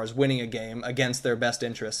Jaguars winning a game against their best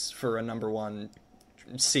interests for a number 1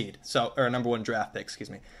 seed, or a number 1 draft pick,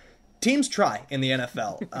 Teams try in the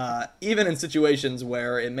NFL, even in situations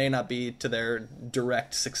where it may not be to their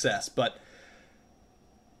direct success. But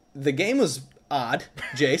the game was odd,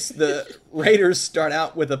 Jace. The Raiders start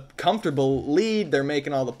out with a comfortable lead. They're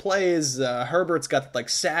making all the plays. Herbert's got like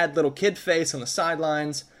sad little kid face on the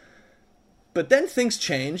sidelines. But then things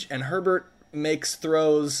change, and Herbert makes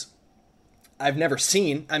throws I've never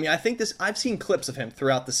seen. I mean, I've seen clips of him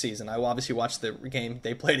throughout the season. I obviously watched the game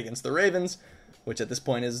they played against the Ravens, which at this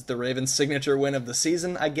point is the Ravens' signature win of the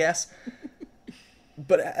season, I guess.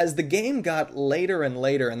 But as the game got later and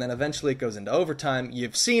later, and then eventually it goes into overtime,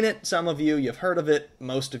 you've seen it, some of you, you've heard of it,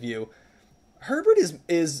 most of you. Herbert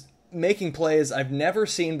is making plays I've never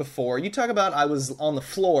seen before. You talk about I was on the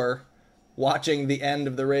floor watching the end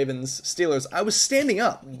of the Ravens-Steelers. I was standing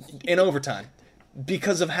up in overtime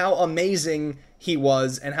because of how amazing he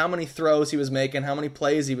was and how many throws he was making, how many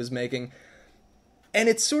plays he was making. And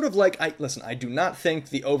it's sort of like, I do not think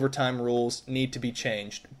the overtime rules need to be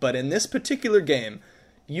changed. But in this particular game,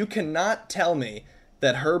 you cannot tell me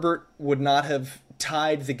that Herbert would not have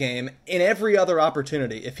tied the game in every other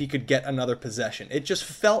opportunity if he could get another possession. It just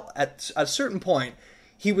felt at a certain point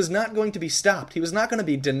he was not going to be stopped. He was not going to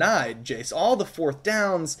be denied, Jace. All the fourth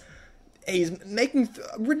downs, he's making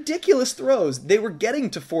ridiculous throws. They were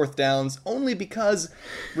getting to fourth downs only because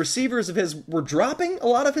receivers of his were dropping a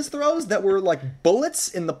lot of his throws that were like bullets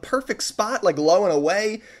in the perfect spot, like low and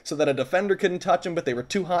away, so that a defender couldn't touch them, but they were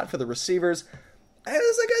too hot for the receivers. And it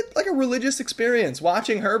was like a religious experience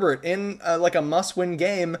watching Herbert in like a must-win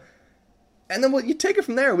game. And then you take it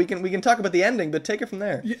from there. We can talk about the ending, but take it from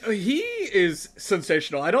there. He is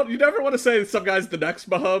sensational. You never want to say some guy's the next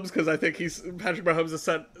Mahomes because I think Patrick Mahomes has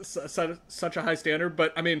set such a high standard.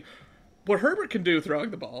 But I mean, what Herbert can do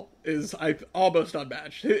throwing the ball is almost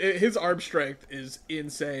unmatched. His arm strength is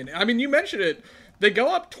insane. I mean, you mentioned it. They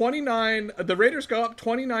go up 29. The Raiders go up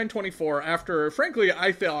 29-24 after, frankly,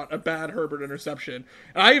 I thought a bad Herbert interception.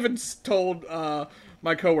 And I even told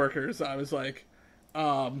my coworkers, I was like,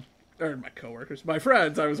 or my coworkers, my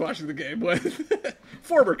friends I was watching the game with,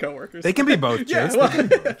 former coworkers. They can be both, Chase.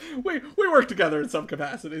 Yeah, well, we work together in some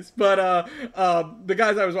capacities. But the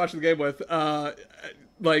guys I was watching the game with, I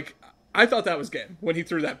thought that was game when he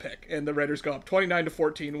threw that pick, and the Raiders go up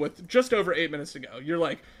 29-14 with just over 8 minutes to go. You're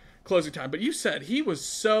like, closing time. But you said he was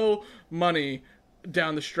so money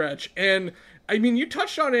down the stretch. And, I mean, you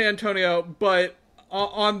touched on it, Antonio, but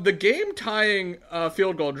on the game-tying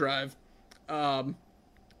field goal drive,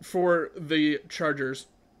 for the Chargers,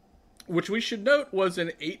 which we should note was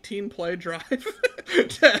an 18-play drive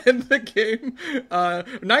to end the game.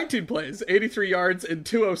 19 plays, 83 yards, and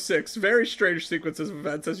 206. Very strange sequences of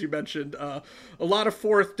events, as you mentioned. A lot of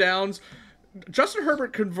fourth downs. Justin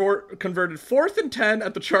Herbert converted 4th and 10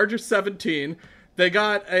 at the Chargers 17. They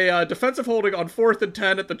got a defensive holding on 4th and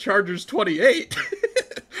 10 at the Chargers 28.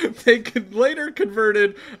 They later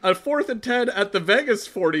converted a 4th and 10 at the Vegas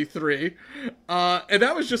 43. And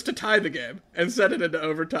that was just to tie the game and send it into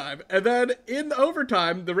overtime. And then in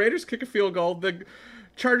overtime, the Raiders kick a field goal. The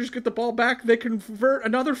Chargers get the ball back. They convert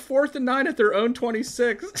another 4th and 9 at their own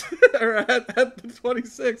 26, or at the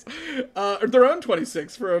 26, or their own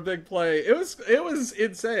 26 for a big play. It was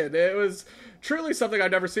insane. It was truly something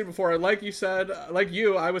I've never seen before. And like you said, like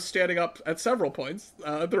you, I was standing up at several points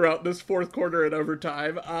throughout this fourth quarter and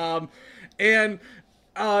overtime.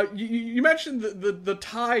 You mentioned the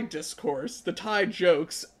tie discourse, the tie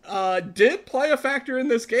jokes, did play a factor in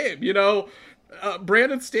this game. You know,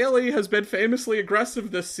 Brandon Staley has been famously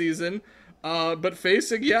aggressive this season, but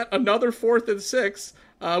facing yet another 4th and 6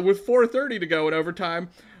 with 4:30 to go in overtime,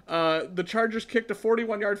 the Chargers kicked a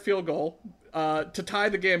 41-yard field goal to tie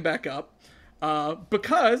the game back up.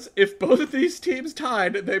 Because if both of these teams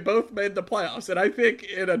tied, they both made the playoffs. And I think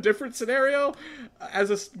in a different scenario,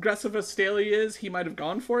 as aggressive as Staley is, he might have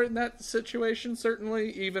gone for it in that situation,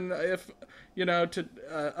 certainly, even if, you know,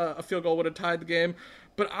 a field goal would have tied the game.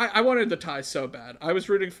 But I wanted the tie so bad. I was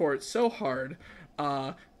rooting for it so hard,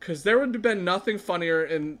 because there would have been nothing funnier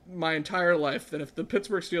in my entire life than if the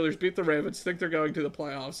Pittsburgh Steelers beat the Ravens, think they're going to the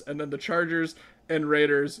playoffs, and then the Chargers and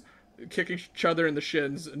Raiders kick each other in the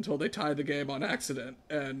shins until they tie the game on accident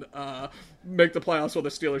and make the playoffs while the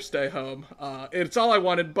Steelers stay home. It's all I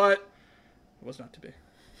wanted, but it was not to be.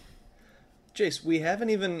 Jace, we haven't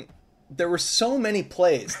even... There were so many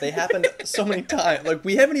plays. They happened so many times. Like,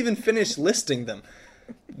 we haven't even finished listing them.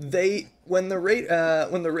 When the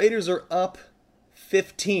Raiders are up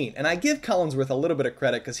 15, and I give Collinsworth a little bit of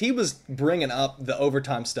credit because he was bringing up the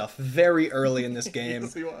overtime stuff very early in this game.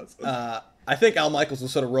 Yes, he was. I think Al Michaels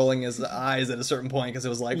was sort of rolling his eyes at a certain point because it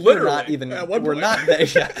was like, Literally, we're not there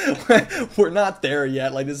yet. We're not there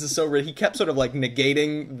yet. Like, this is so weird. He kept sort of like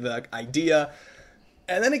negating the idea.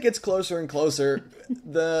 And then it gets closer and closer.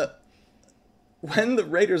 When the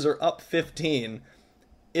Raiders are up 15,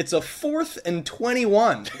 it's a 4th and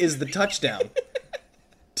 21 is the touchdown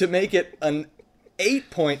to make it an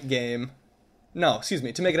 8-point game. No, excuse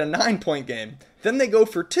me, to make it a 9-point game. Then they go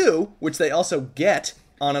for 2, which they also get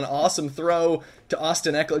on an awesome throw to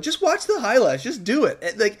Austin Ekeler. Just watch the highlights. Just do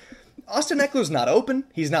it. Like, Austin Ekeler's not open.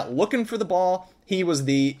 He's not looking for the ball.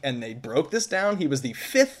 And they broke this down, he was the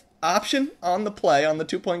 5th option on the play on the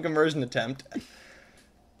 2-point conversion attempt.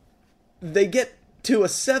 They get to a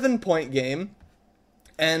 7-point game,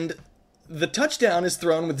 and the touchdown is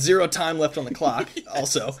thrown with 0 time left on the clock.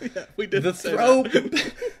 Also, yeah, we did the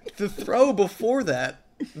throw before that,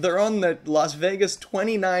 they're on the Las Vegas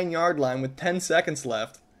 29-yard line with 10 seconds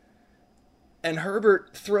left, and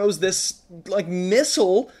Herbert throws this like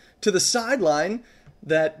missile to the sideline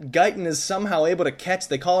that Guyton is somehow able to catch.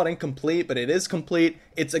 They call it incomplete, but it is complete.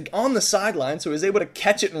 It's on the sideline, so he's able to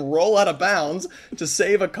catch it and roll out of bounds to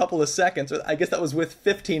save a couple of seconds. I guess that was with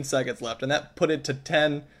 15 seconds left, and that put it to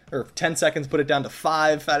 10, or 10 seconds put it down to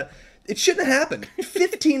 5. It shouldn't have happened.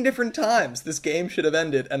 15 different times this game should have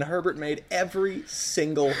ended, and Herbert made every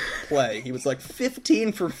single play. He was like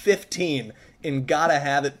 15 for 15 in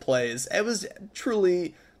gotta-have-it plays. It was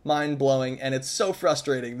truly mind-blowing, and it's so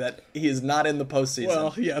frustrating that he is not in the postseason.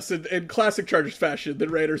 Well, yes, in classic Chargers fashion, the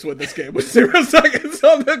Raiders win this game with 0 seconds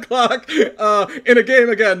on the clock. In a game,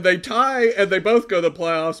 again, they tie, and they both go to the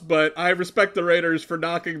playoffs, but I respect the Raiders for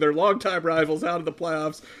knocking their longtime rivals out of the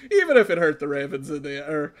playoffs, even if it hurt the Ravens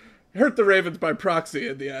hurt the Ravens by proxy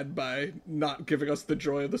in the end by not giving us the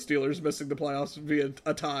joy of the Steelers missing the playoffs via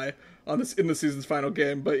a tie in the season's final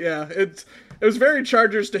game. But yeah, it was very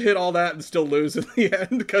Chargers to hit all that and still lose in the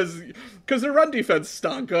end because their run defense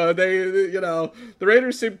stunk. The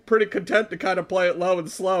Raiders seemed pretty content to kind of play it low and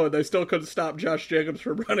slow, and they still couldn't stop Josh Jacobs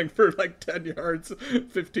from running for like 10 yards,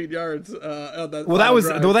 15 yards. On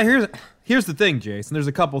that here's the thing, Jason. There's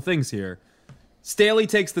a couple things here. Staley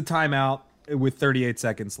takes the timeout with 38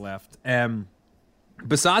 seconds left.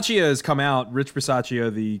 Bisaccia has come out, Rich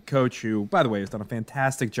Bisaccia, the coach who, by the way, has done a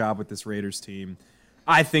fantastic job with this Raiders team,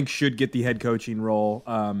 I think should get the head coaching role.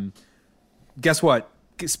 Guess what?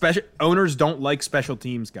 Owners don't like special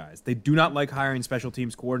teams guys. They do not like hiring special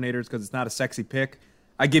teams coordinators because it's not a sexy pick.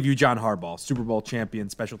 I give you John Harbaugh, Super Bowl champion,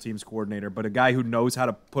 special teams coordinator, but a guy who knows how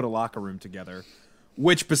to put a locker room together,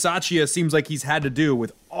 which Bisaccia seems like he's had to do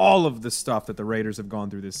with all of the stuff that the Raiders have gone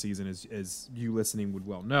through this season, as you listening would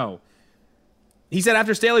well know. he said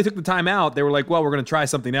after Staley took the timeout, they were like, well, we're going to try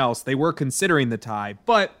something else. They were considering the tie,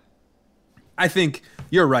 but I think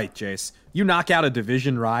you're right, Jace. You knock out a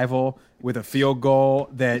division rival with a field goal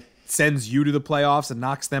that sends you to the playoffs and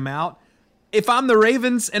knocks them out. If I'm the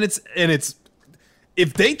Ravens and it's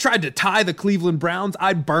if they tried to tie the Cleveland Browns,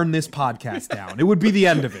 I'd burn this podcast down. It would be the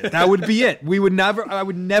end of it. That would be it. I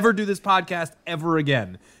would never do this podcast ever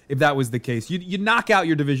again if that was the case. You knock out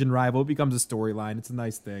your division rival, it becomes a storyline. It's a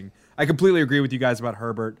nice thing. I completely agree with you guys about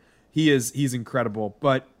Herbert. He's incredible.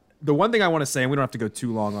 But the one thing I want to say, and we don't have to go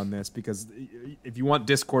too long on this, because if you want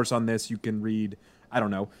discourse on this, you can read, I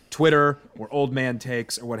don't know, Twitter or Old Man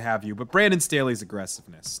Takes or what have you. But Brandon Staley's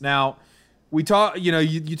aggressiveness. Now, we talk,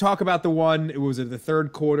 you talk about the one, it was at the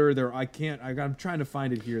third quarter. I'm trying to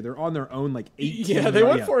find it here. They're on their own, 18. Yeah, they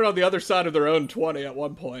went for it on the other side of their own 20 at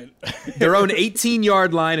one point. Their own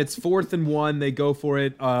 18-yard line. It's 4th and 1. They go for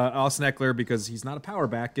it. Austin Eckler, because he's not a power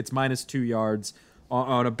back, gets -2 yards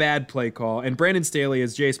on a bad play call. And Brandon Staley,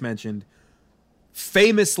 as Jace mentioned,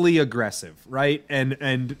 famously aggressive, right?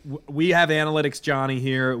 And we have analytics Johnny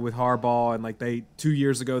here with Harbaugh, and 2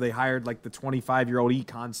 years ago they hired the 25-year-old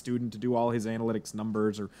econ student to do all his analytics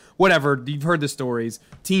numbers or whatever. You've heard the stories.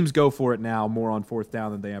 Teams go for it now more on 4th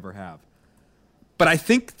down than they ever have. But I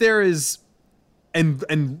think there is,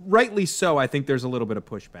 and rightly so, I think there's a little bit of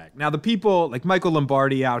pushback. Now the people like Michael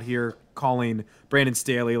Lombardi out here calling Brandon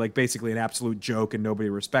Staley basically an absolute joke and nobody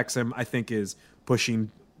respects him, I think is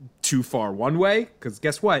pushing too far one way, because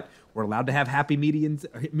guess what? We're allowed to have happy mediums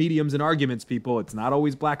and arguments, people. It's not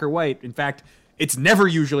always black or white. In fact, it's never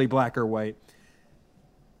usually black or white.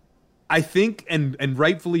 I think, and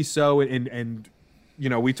rightfully so, and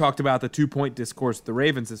we talked about the 2-point discourse of the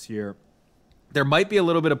Ravens this year. There might be a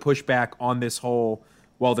little bit of pushback on this whole,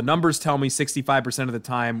 well, the numbers tell me 65% of the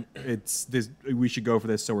time it's this, we should go for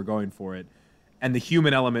this, so we're going for it. And the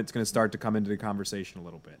human element's going to start to come into the conversation a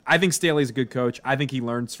little bit. I think Staley's a good coach. I think he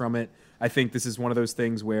learns from it. I think this is one of those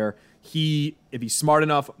things where if he's smart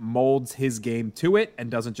enough, molds his game to it and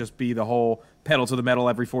doesn't just be the whole pedal to the metal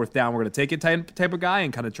every 4th down, we're going to take it type of guy,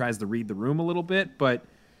 and kind of tries to read the room a little bit. But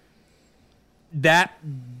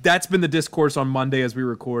that's been the discourse on Monday as we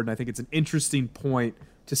record, and I think it's an interesting point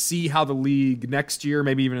to see how the league next year,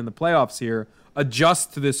 maybe even in the playoffs here, adjusts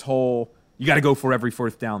to this whole you got to go for every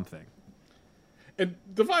 4th down thing. And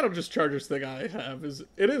the final Chargers thing I have is,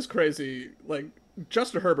 it is crazy.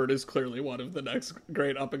 Justin Herbert is clearly one of the next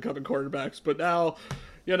great up-and-coming quarterbacks, but now,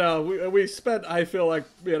 we spent, I feel like,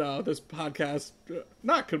 this podcast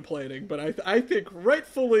not complaining, but I think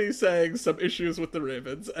rightfully saying some issues with the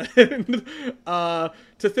Ravens. And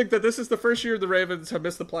to think that this is the first year the Ravens have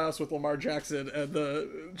missed the playoffs with Lamar Jackson, and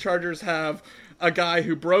the Chargers have a guy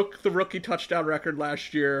who broke the rookie touchdown record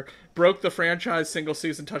last year, broke the franchise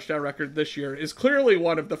single-season touchdown record this year, is clearly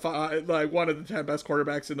one of the 10 best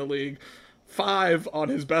quarterbacks in the league. 5 on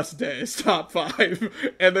his best days, top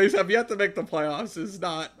 5, and they have yet to make the playoffs is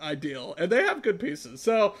not ideal. And they have good pieces.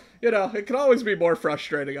 So, it can always be more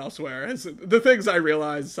frustrating elsewhere, as the things I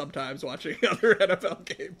realize sometimes watching other NFL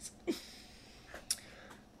games.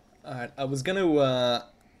 All right, I'm going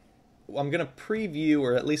to preview,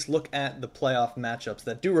 or at least look at, the playoff matchups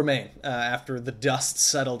that do remain after the dust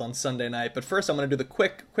settled on Sunday night. But first, I'm going to do the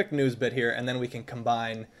quick news bit here, and then we can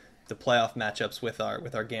combine the playoff matchups with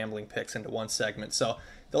our gambling picks into one segment. So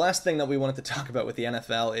the last thing that we wanted to talk about with the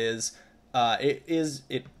NFL is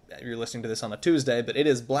you're listening to this on a Tuesday, but it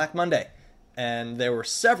is Black Monday, and there were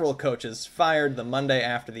several coaches fired the Monday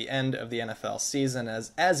after the end of the NFL season,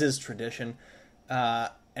 as is tradition. And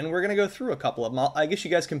we're gonna go through a couple of them. I guess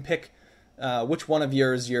you guys can pick which one of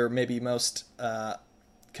yours you're maybe most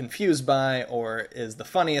confused by, or is the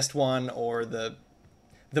funniest one, or the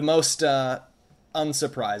most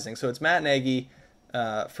unsurprising. So it's Matt Nagy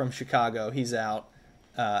from Chicago. He's out,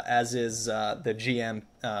 as is the GM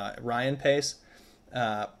Ryan Pace.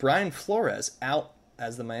 Brian Flores out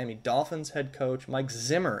as the Miami Dolphins head coach. Mike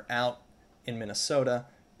Zimmer out in Minnesota.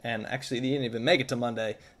 And actually, he didn't even make it to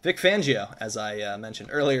Monday. Vic Fangio, as I mentioned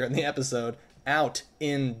earlier in the episode, out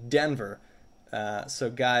in Denver. So,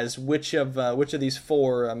 guys, which of these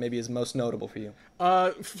 4 maybe is most notable for you?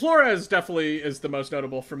 Flores definitely is the most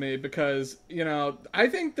notable for me because, I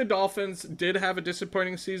think the Dolphins did have a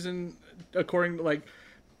disappointing season, according to,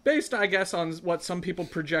 based, I guess, on what some people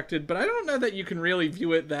projected. But I don't know that you can really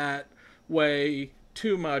view it that way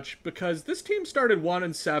too much, because this team started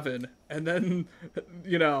 1-7 and then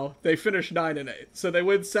they finished 9-8, so they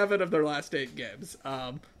win 7 of their last 8 games,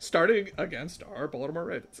 starting against our Baltimore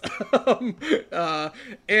Ravens.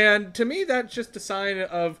 And to me, that's just a sign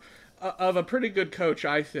of a pretty good coach,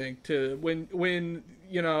 I think, to when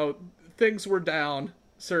things were down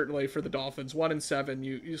certainly for the Dolphins. 1-7.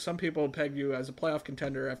 You some people peg you as a playoff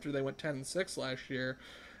contender after they went 10-6 last year.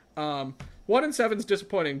 1-7 is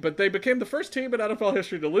disappointing, but they became the first team in NFL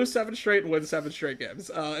history to lose 7 straight and win 7 straight games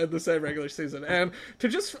in the same regular season. And to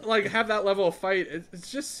just like have that level of fight, it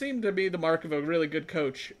just seemed to be the mark of a really good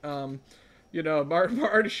coach. You know, Marty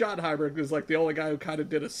Schottenheimer is like the only guy who kind of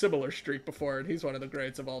did a similar streak before, and he's one of the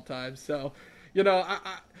greats of all time. So, you know,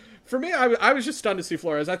 for me, I was just stunned to see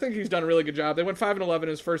Flores. I think he's done a really good job. They went 5-11 in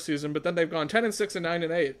his first season, but then they've gone 10-6 and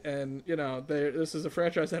 9-8. And, you know, this is a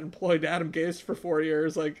franchise that employed Adam Gase for 4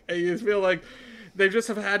 years. Like, you feel like they just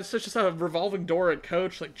have had such a revolving door at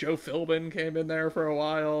coach. Like, Joe Philbin came in there for a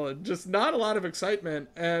while, and just not a lot of excitement.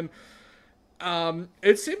 And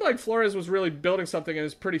it seemed like Flores was really building something and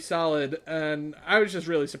is pretty solid, and I was just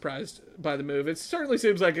really surprised by the move. It certainly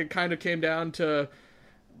seems like it kind of came down to,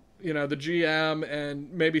 you know, the GM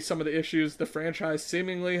and maybe some of the issues the franchise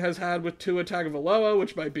seemingly has had with Tua Tagovailoa,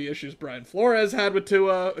 which might be issues Brian Flores had with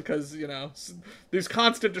Tua, because, you know, these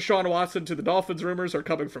constant Deshaun Watson to the Dolphins rumors are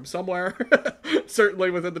coming from somewhere,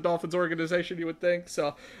 certainly within the Dolphins organization, you would think.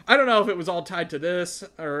 So I don't know if it was all tied to this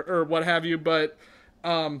or what have you, but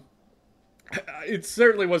it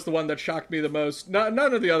certainly was the one that shocked me the most. None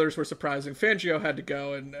of the others were surprising. Fangio had to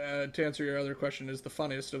go, and to answer your other question, is the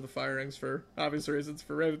funniest of the firings for obvious reasons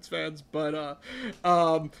for Ravens fans. But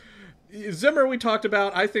Zimmer we talked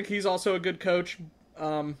about. I think he's also a good coach,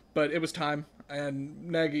 but it was time. And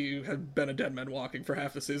Nagy had been a dead man walking for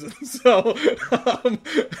half the season, so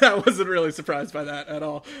I wasn't really surprised by that at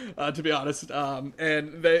all, to be honest.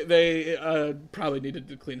 And they probably needed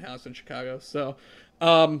to clean house in Chicago. So,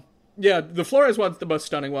 yeah, the Flores one's the most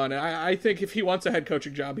stunning one. I think if he wants a head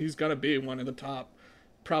coaching job, he's going to be one of the top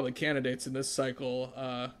probably candidates in this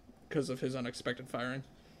cycle because of his unexpected firing.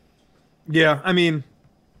 Yeah, I mean,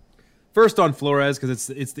 first on Flores, because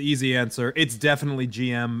it's the easy answer. It's definitely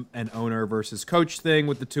GM and owner versus coach thing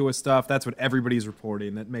with the Tua stuff. That's what everybody's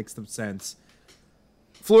reporting. That makes them sense.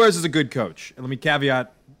 Flores is a good coach. And let me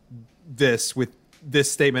caveat this with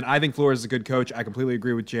this statement. I think Flores is a good coach. I completely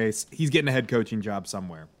agree with Jace. He's getting a head coaching job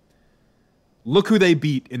somewhere. Look who they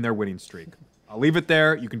beat in their winning streak. I'll leave it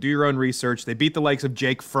there. You can do your own research. They beat the likes of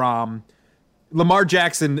Jake Fromm. Lamar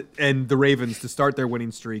Jackson and the Ravens to start their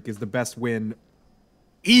winning streak is the best win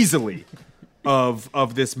easily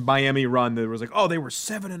of this Miami run that was like, oh, they were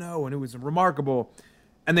 7-0 and it was remarkable.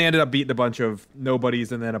 And they ended up beating a bunch of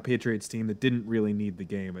nobodies and then a Patriots team that didn't really need the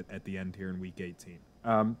game at the end here in week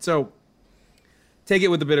 18. So take it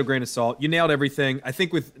with a bit of grain of salt. You nailed everything. I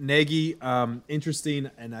think with Nagy,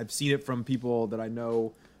 interesting, and I've seen it from people that I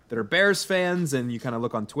know that are Bears fans, and you kind of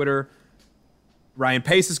look on Twitter. Ryan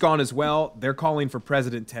Pace is gone as well. They're calling for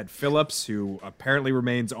President Ted Phillips, who apparently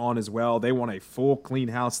remains on as well. They want a full clean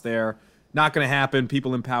house there. Not going to happen.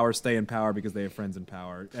 People in power stay in power because they have friends in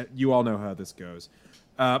power. You all know how this goes.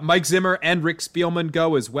 Mike Zimmer and Rick Spielman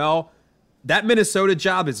go as well. That Minnesota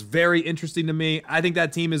job is very interesting to me. I think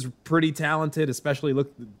that team is pretty talented, especially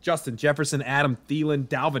look Justin Jefferson, Adam Thielen,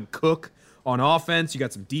 Dalvin Cook on offense. You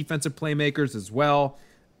got some defensive playmakers as well.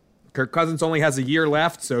 Kirk Cousins only has a year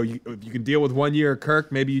left, so you can deal with 1 year of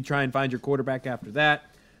Kirk. Maybe you try and find your quarterback after that.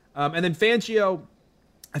 And then Fangio,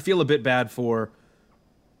 I feel a bit bad for.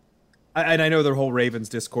 And I know the whole Ravens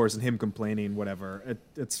discourse and him complaining, whatever.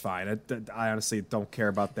 It's fine. I honestly don't care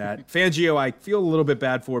about that. Fangio, I feel a little bit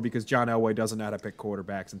bad for because John Elway doesn't know how to pick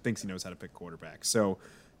quarterbacks and thinks he knows how to pick quarterbacks. So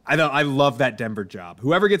I love that Denver job.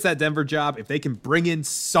 Whoever gets that Denver job, if they can bring in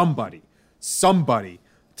somebody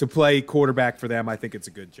to play quarterback for them, I think it's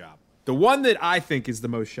a good job. The one that I think is the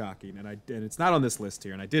most shocking, and it's not on this list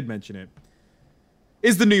here, and I did mention it,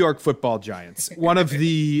 is the New York Football Giants. One of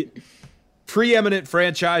the preeminent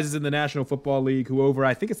franchises in the National Football League who over,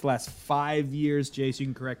 I think it's the last 5 years, Jace, you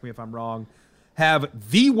can correct me if I'm wrong, have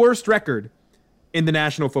the worst record in the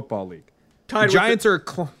National Football League. Giants are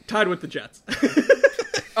tied with the Jets.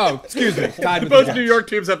 Oh, excuse me. Tied with Both the New York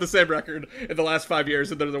teams have the same record in the last 5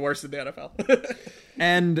 years, and they're the worst in the NFL.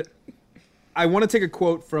 And I want to take a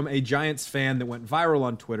quote from a Giants fan that went viral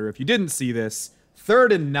on Twitter. If you didn't see this,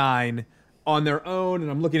 3rd and 9 on their own,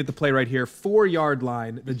 and I'm looking at the play right here, 4-yard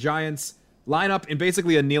line. The Giants line up in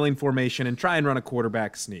basically a kneeling formation and try and run a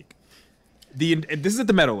quarterback sneak. This is at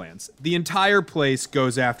the Meadowlands. The entire place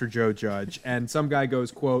goes after Joe Judge, and some guy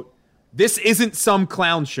goes, quote, "This isn't some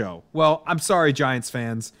clown show." Well, I'm sorry, Giants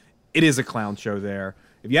fans. It is a clown show there.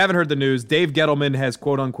 If you haven't heard the news, Dave Gettleman has,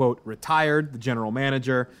 quote unquote, retired, the general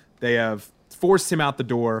manager. They have forced him out the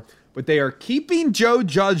door, but they are keeping Joe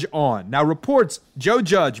Judge on. Now, reports, Joe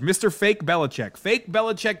Judge, Mr. Fake Belichick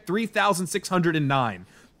 3,609.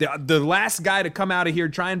 The last guy to come out of here,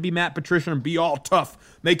 try and be Matt Patricia and be all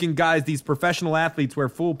tough, making guys, these professional athletes, wear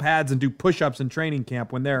full pads and do push-ups in training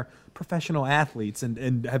camp when they're professional athletes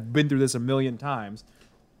and have been through this a million times.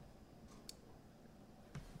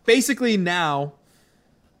 Basically now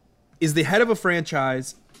is the head of a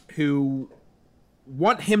franchise who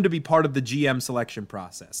want him to be part of the GM selection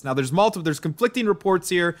process. Now, there's conflicting reports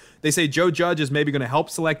here. They say Joe Judge is maybe going to help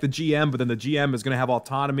select the GM, but then the GM is going to have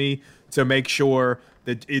autonomy to make sure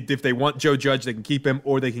that if they want Joe Judge, they can keep him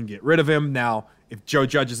or they can get rid of him. Now, if Joe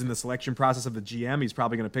Judge is in the selection process of the GM, he's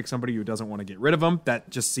probably going to pick somebody who doesn't want to get rid of him. That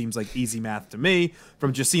just seems like easy math to me.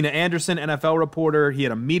 From Josina Anderson, NFL reporter, he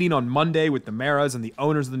had a meeting on Monday with the Maras and the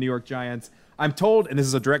owners of the New York Giants. I'm told, and this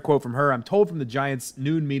is a direct quote from her, I'm told from the Giants'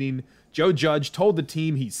 noon meeting, Joe Judge told the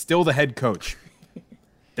team he's still the head coach.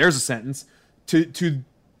 There's a sentence. To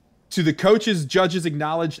the coaches, Judges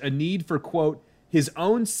acknowledged a need for, quote, his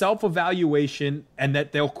own self-evaluation and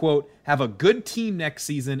that they'll, quote, have a good team next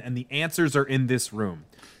season and the answers are in this room.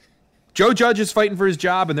 Joe Judge is fighting for his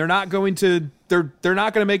job and they're not going to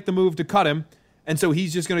make the move to cut him. And so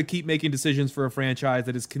he's just going to keep making decisions for a franchise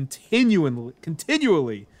that has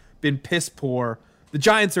continually been piss poor. The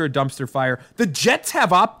Giants are a dumpster fire. The Jets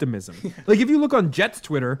have optimism. Like, if you look on Jets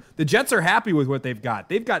Twitter, the Jets are happy with what they've got.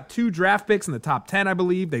 They've got 2 draft picks in the top 10, I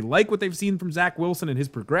believe. They like what they've seen from Zach Wilson and his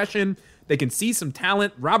progression. They can see some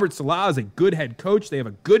talent. Robert Saleh is a good head coach. They have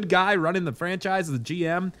a good guy running the franchise as the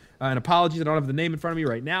GM. And apologies, I don't have the name in front of me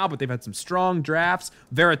right now, but they've had some strong drafts.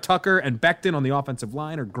 Vera Tucker and Becton on the offensive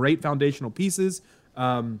line are great foundational pieces.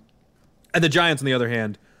 And the Giants, on the other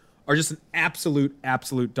hand, are just an absolute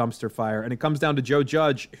dumpster fire. And it comes down to Joe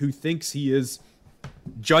Judge, who thinks he is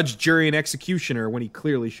judge, jury, and executioner when he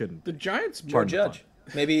clearly shouldn't. The Giants, Joe Judge.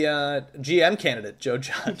 Maybe GM candidate, Joe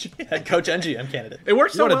Judge. Head coach and GM candidate. It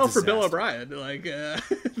worked so well for Bill O'Brien. Like,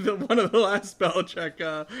 one of the last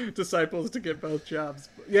Belichick disciples to get both jobs.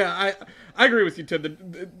 Yeah, I agree with you, Tim.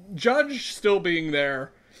 The Judge still being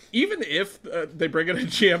there, even if they bring in a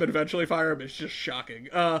GM and eventually fire him, it's just shocking.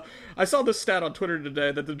 I saw this stat on Twitter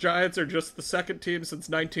today that the Giants are just the second team since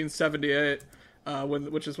 1978,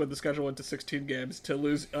 which is when the schedule went to 16 games, to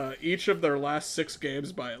lose each of their last 6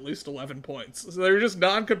 games by at least 11 points. So they're just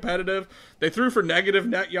non-competitive. They threw for negative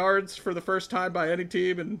net yards for the first time by any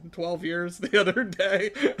team in 12 years the other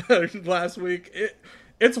day, last week.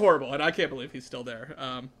 It's horrible, and I can't believe he's still there.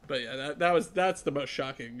 But yeah, that's the most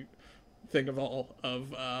shocking thing of all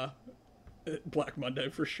of Black Monday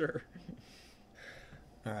for sure.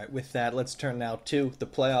 All right, with that, let's turn now to the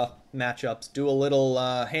playoff matchups. Do a little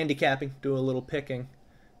handicapping, do a little picking.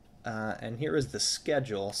 And here is the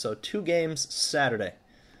schedule. So 2 games Saturday.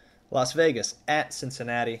 Las Vegas at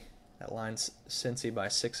Cincinnati. That line's Cincy by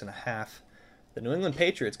 6.5. The New England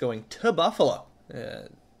Patriots going to Buffalo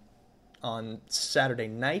on Saturday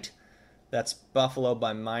night. That's Buffalo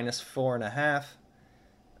by -4.5.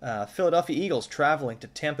 Philadelphia Eagles traveling to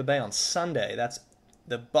Tampa Bay on Sunday. That's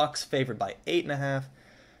the Bucs favored by 8.5.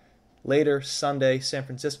 Later Sunday, San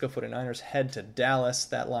Francisco 49ers head to Dallas.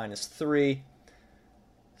 That line is 3.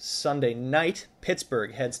 Sunday night,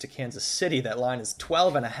 Pittsburgh heads to Kansas City. That line is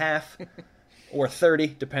 12.5 or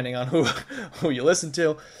 30, depending on who you listen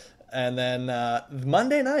to. And then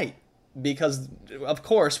Monday night, because of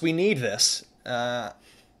course we need this.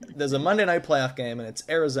 There's a Monday night playoff game, and it's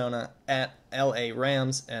Arizona at LA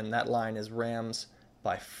Rams, and that line is Rams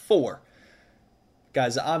by 4.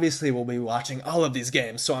 Guys, obviously we'll be watching all of these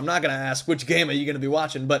games, so I'm not going to ask which game are you going to be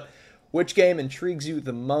watching, but which game intrigues you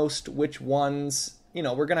the most, which ones,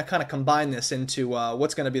 we're going to kind of combine this into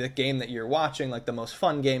what's going to be the game that you're watching, like the most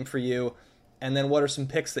fun game for you, and then what are some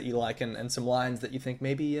picks that you like and some lines that you think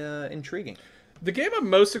may be intriguing. The game I'm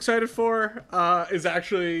most excited for is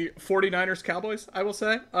actually 49ers-Cowboys, I will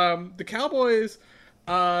say. The Cowboys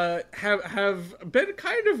have been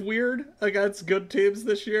kind of weird against good teams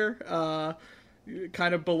this year.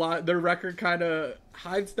 Their record kind of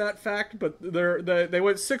hides that fact, but they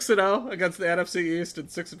went 6-0 against the NFC East and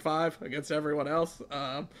 6-5 against everyone else.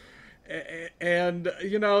 And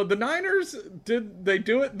the Niners, did they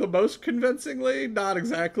do it the most convincingly? Not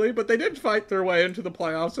exactly, but they did fight their way into the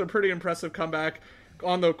playoffs. A pretty impressive comeback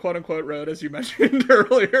on the quote-unquote road, as you mentioned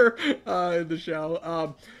earlier in the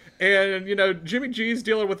show. And Jimmy G's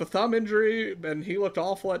dealing with a thumb injury, and he looked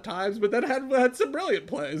awful at times, but then had some brilliant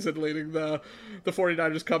plays in leading the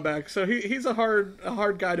 49ers comeback. So he's a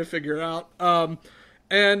hard guy to figure out. I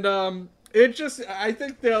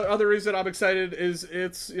think the other reason I'm excited is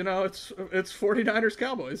it's 49ers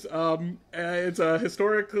Cowboys. It's a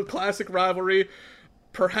historic classic rivalry,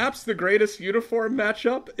 perhaps the greatest uniform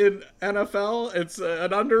matchup in NFL. It's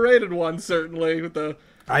an underrated one, certainly, with the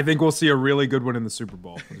I think we'll see a really good one in the Super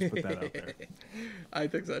Bowl. I'll just put that out there. I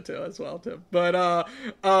think so too, as well, Tim. But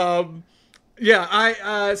so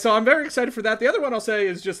I'm very excited for that. The other one I'll say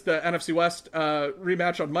is just the NFC West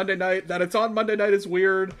rematch on Monday night. That it's on Monday night is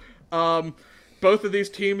weird. Both of these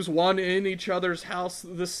teams won in each other's house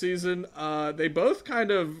this season. They both kind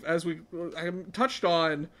of, as I touched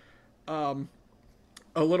on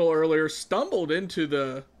a little earlier, stumbled into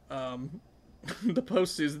the the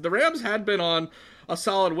postseason. The Rams had been on a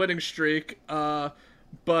solid winning streak,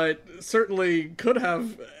 but certainly could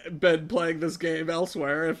have been playing this game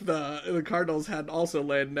elsewhere if the Cardinals had also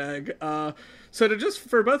laid an egg. So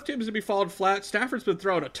for both teams to be falling flat, Stafford's been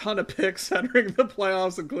throwing a ton of picks entering the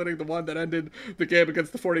playoffs, including the one that ended the game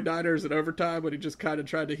against the 49ers in overtime when he just kind of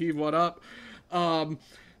tried to heave one up.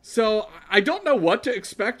 So I don't know what to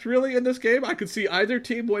expect really in this game. I could see either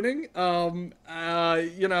team winning. The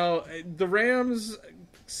Rams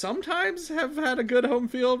sometimes have had a good home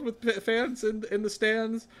field with fans in the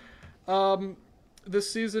stands this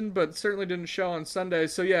season, but certainly didn't show on Sunday.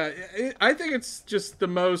 So yeah, I think it's just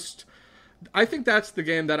I think that's the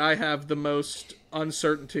game that I have the most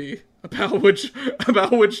uncertainty about which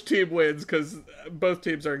team wins, because both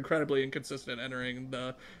teams are incredibly inconsistent entering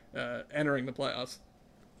the playoffs.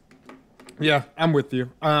 Yeah, I'm with you.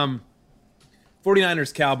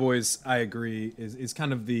 49ers Cowboys, I agree, is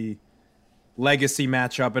kind of the legacy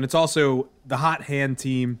matchup, and it's also the hot hand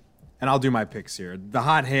team, and I'll do my picks here. The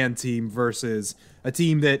hot hand team versus a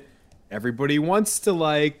team that everybody wants to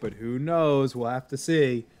like, but who knows? We'll have to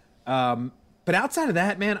see. But outside of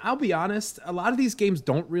that, man, I'll be honest, a lot of these games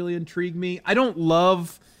don't really intrigue me. I don't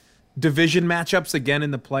love division matchups again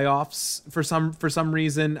in the playoffs for some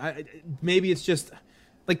reason. Maybe it's just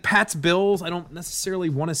like Pats Bills. I don't necessarily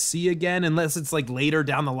want to see again unless it's like later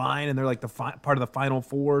down the line and they're like the part of the Final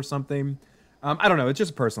Four or something. I don't know. It's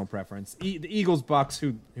just a personal preference. The Eagles Bucks.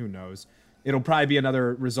 Who knows? It'll probably be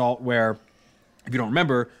another result where, if you don't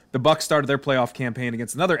remember, the Bucs started their playoff campaign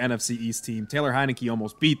against another NFC East team. Taylor Heineke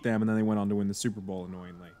almost beat them, and then they went on to win the Super Bowl,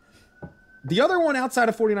 annoyingly. The other one outside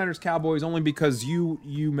of 49ers Cowboys, only because you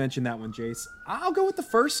mentioned that one, Jace, I'll go with the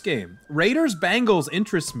first game. Raiders Bengals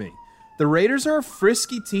interests me. The Raiders are a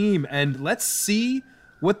frisky team, and let's see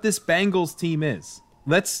what this Bengals team is.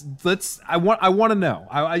 I want to know.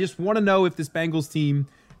 I just want to know if this Bengals team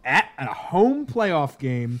at a home playoff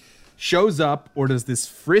game shows up, or does this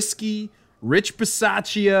frisky Rich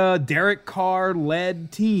Bisaccia, Derek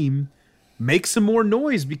Carr-led team make some more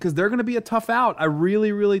noise, because they're going to be a tough out. I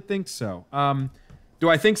really, really think so. Do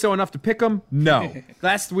I think so enough to pick them? No.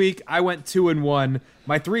 Last week, I went 2-1.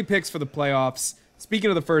 My 3 picks for the playoffs. Speaking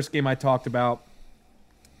of the first game I talked about,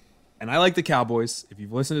 and I like the Cowboys. If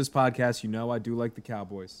you've listened to this podcast, you know I do like the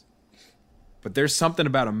Cowboys. But there's something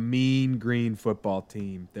about a mean green football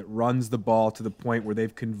team that runs the ball to the point where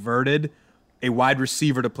they've converted a wide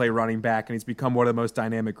receiver to play running back, and he's become one of the most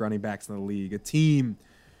dynamic running backs in the league. A team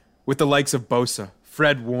with the likes of Bosa,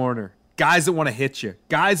 Fred Warner, guys that want to hit you,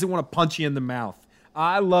 guys that want to punch you in the mouth.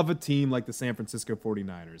 I love a team like the San Francisco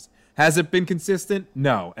 49ers. Has it been consistent?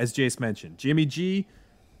 No, as Jace mentioned. Jimmy G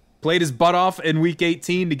played his butt off in Week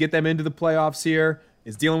 18 to get them into the playoffs here,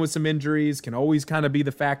 is dealing with some injuries, can always kind of be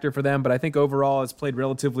the factor for them, but I think overall has played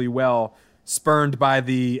relatively well, spurned by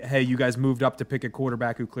the, hey, you guys moved up to pick a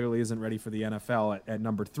quarterback who clearly isn't ready for the NFL at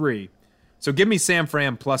number 3. So give me San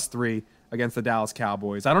Fran +3 against the Dallas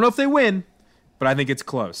Cowboys. I don't know if they win, but I think it's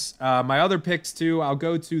close. My other picks, too, I'll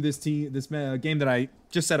go to this game that I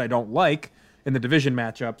just said I don't like in the division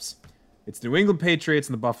matchups. It's New England Patriots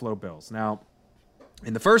and the Buffalo Bills. Now,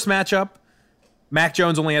 in the first matchup, Mac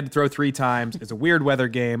Jones only had to throw 3 times. It's a weird weather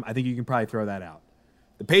game. I think you can probably throw that out.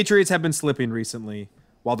 The Patriots have been slipping recently,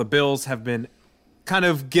 while the Bills have been kind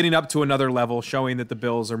of getting up to another level, showing that the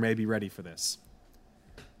Bills are maybe ready for this.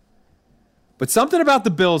 But something about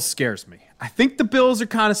the Bills scares me. I think the Bills are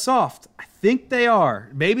kind of soft. I think they are.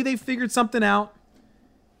 Maybe they figured something out.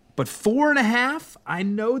 But 4.5, I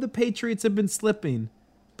know the Patriots have been slipping,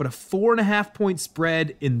 but a 4.5-point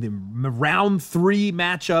spread in the round 3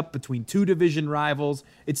 matchup between 2 division rivals,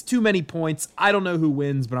 it's too many points. I don't know who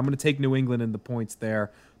wins, but I'm going to take New England in the points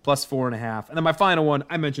there, +4.5. And then my final one,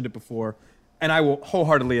 I mentioned it before, and I will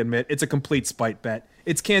wholeheartedly admit it's a complete spite bet.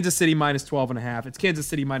 It's Kansas City -12.5. It's Kansas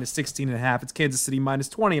City -16.5. It's Kansas City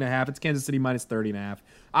 -20.5. It's Kansas City -30.5.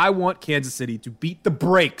 I want Kansas City to beat the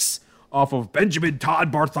brakes off of Benjamin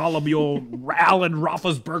Todd Bartholomew, Allen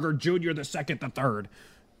Roethlisberger Jr. the second, the third,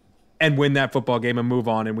 and win that football game and move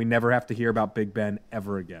on, and we never have to hear about Big Ben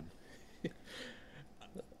ever again.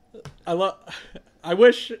 I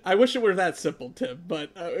wish it were that simple, Tim, but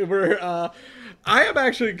I am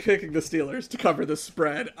actually kicking the Steelers to cover the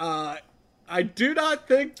spread. I do not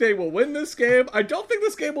think they will win this game. I don't think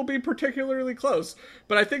this game will be particularly close,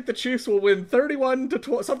 but I think the Chiefs will win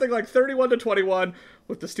something like 31-21,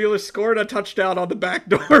 with the Steelers scoring a touchdown on the back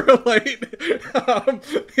door late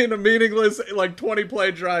in a meaningless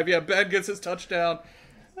 20-play drive. Yeah, Ben gets his touchdown,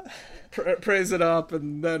 prays it up,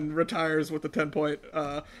 and then retires with a 10-point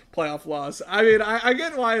playoff loss. I mean, I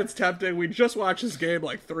get why it's tempting. We just watched this game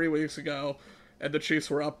 3 weeks ago, and the Chiefs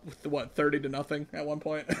were up with 30-0 at one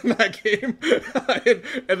point in that game,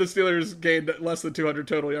 and the Steelers gained less than 200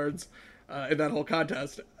 total yards in that whole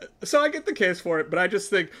contest. So I get the case for it, but I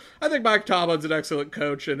think Mike Tomlin's an excellent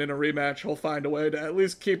coach, and in a rematch he'll find a way to at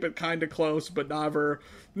least keep it kind of close, but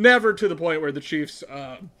never to the point where the Chiefs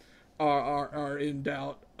are in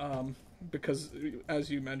doubt. Because, as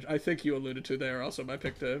you mentioned, I think you alluded to, they are also my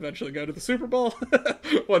pick to eventually go to the Super Bowl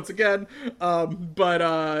once again.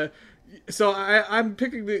 So I'm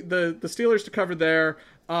picking the Steelers to cover there.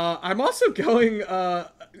 I'm also going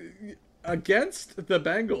against the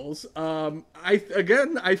Bengals.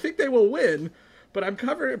 I think they will win, but I'm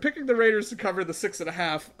picking the Raiders to cover the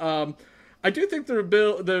 6.5. I do think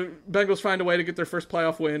the Bengals find a way to get their first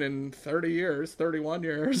playoff win in 31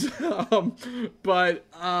 years. But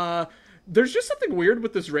there's just something weird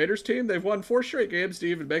with this Raiders team. They've won 4 straight games to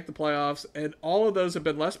even make the playoffs, and all of those have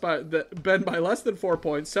been by less than 4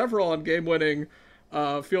 points, several on game-winning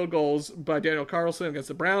field goals by Daniel Carlson against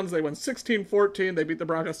the Browns. They won 16-14. They beat the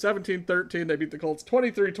Broncos 17-13. They beat the Colts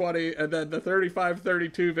 23-20, and then the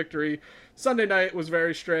 35-32 victory Sunday night was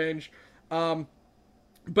very strange.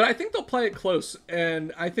 But I think they'll play it close,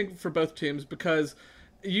 and I think for both teams, because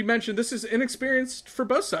you mentioned this is inexperienced for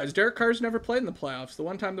both sides. Derek Carr's never played in the playoffs. The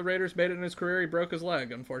one time the Raiders made it in his career, he broke his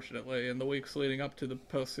leg, unfortunately, in the weeks leading up to the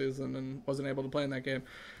postseason and wasn't able to play in that game.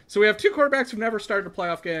 So we have 2 quarterbacks who've never started a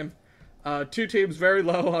playoff game, 2 teams very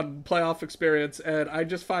low on playoff experience, and I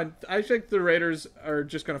think the Raiders are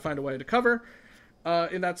just going to find a way to cover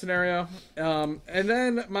in that scenario. And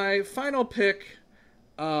then my final pick,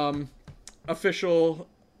 official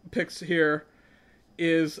picks here,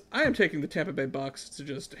 is I am taking the Tampa Bay Bucks to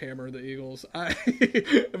just hammer the Eagles.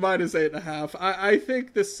 Minus 8.5. I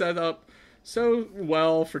think this set up so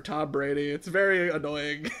well for Tom Brady. It's very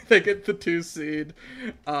annoying. They get the 2 seed.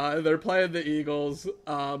 They're playing the Eagles.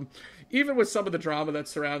 Even with some of the drama that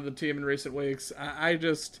surrounded the team in recent weeks, I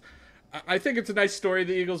think it's a nice story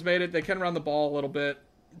the Eagles made it. They can run the ball a little bit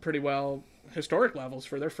pretty well, historic levels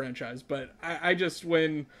for their franchise. But I just,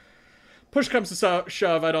 when push comes to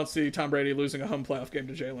shove, I don't see Tom Brady losing a home playoff game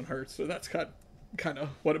to Jalen Hurts. So that's kind of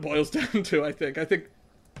what it boils down to, I think.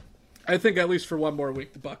 I think at least for one more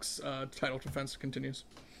week, the Bucks' title defense continues.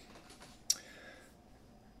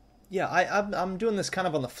 Yeah, I'm doing this kind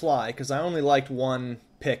of on the fly because I only liked one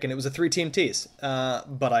pick, and it was a 3-team tease.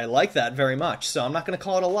 But I like that very much, so I'm not going to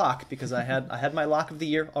call it a lock because I had my lock of the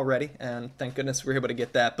year already, and thank goodness we were able to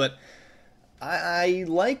get that. But I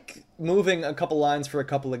like moving a couple lines for a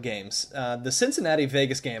couple of games. The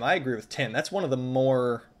Cincinnati-Vegas game, I agree with Tim. That's one of the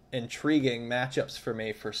more intriguing matchups for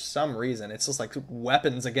me for some reason. It's just like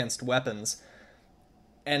weapons against weapons.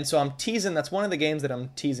 And so I'm teasing, that's one of the games that I'm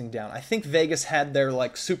teasing down. I think Vegas had their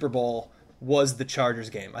Super Bowl was the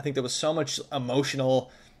Chargers game. I think there was so much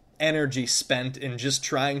emotional energy spent in just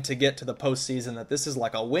trying to get to the postseason that this is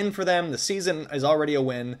like a win for them. The season is already a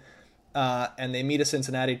win. And they meet a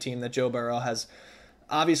Cincinnati team that Joe Burrow has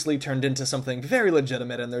obviously turned into something very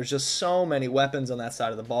legitimate, and there's just so many weapons on that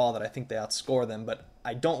side of the ball that I think they outscore them, but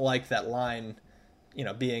I don't like that line,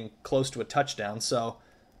 being close to a touchdown, so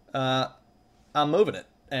I'm moving it,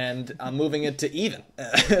 and I'm moving it to even.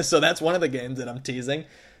 So that's one of the games that I'm teasing.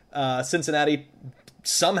 Cincinnati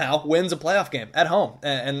somehow wins a playoff game at home,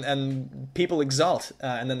 and people exult,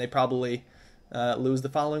 and then they probably lose the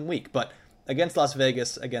following week, but against Las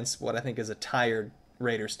Vegas, against what I think is a tired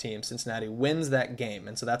Raiders team, Cincinnati wins that game,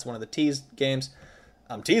 and so that's one of the teased games.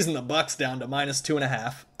 I'm teasing the Bucks down to minus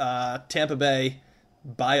 2.5. Tampa Bay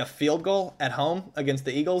by a field goal at home against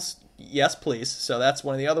the Eagles, yes please. So that's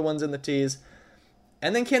one of the other ones in the tease.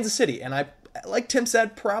 And then Kansas City, and I, like Tim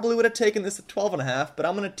said, probably would have taken this at 12.5, but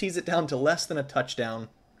I'm going to tease it down to less than a touchdown,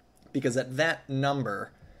 because at that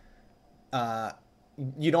number,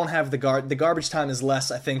 you don't have the garbage time is less,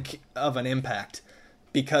 I think, of an impact,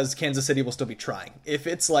 because Kansas City will still be trying. If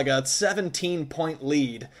it's like a 17-point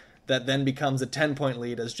lead that then becomes a 10-point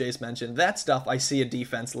lead, as Jace mentioned, that stuff I see a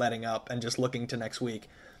defense letting up and just looking to next week.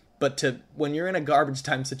 But when you're in a garbage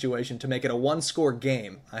time situation, to make it a one-score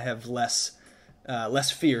game, I have less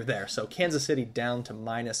fear there. So Kansas City down to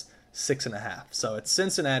minus 6.5. So it's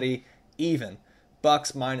Cincinnati even,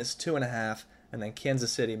 Bucks minus 2.5, and then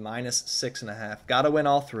Kansas City minus 6.5. Got to win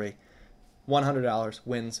all three. $100,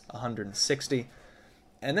 wins $160.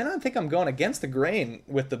 And then I think I'm going against the grain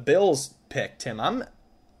with the Bills pick, Tim.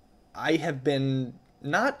 I have been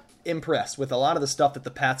not impressed with a lot of the stuff that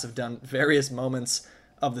the Pats have done various moments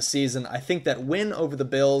of the season. I think that win over the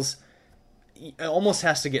Bills almost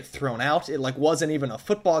has to get thrown out. It wasn't even a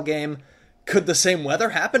football game. Could the same weather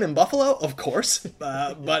happen in Buffalo? Of course.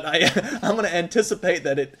 But I'm going to anticipate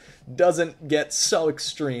that it doesn't get so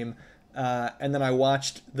extreme. And then I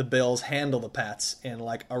watched the Bills handle the Pats in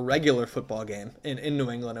a regular football game in New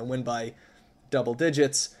England and win by double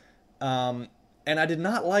digits. And I did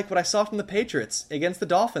not like what I saw from the Patriots against the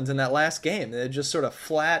Dolphins in that last game. They just sort of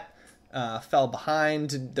flat fell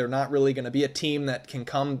behind. They're not really going to be a team that can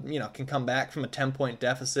come back from a 10-point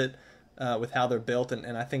deficit with how they're built.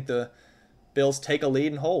 And I think the Bills take a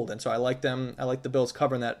lead and hold. And so I like them. I like the Bills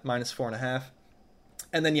covering that -4.5.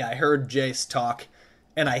 And then, I heard Jace talk,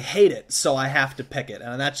 and I hate it, so I have to pick it.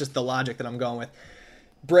 And that's just the logic that I'm going with.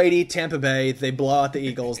 Brady, Tampa Bay, they blow out the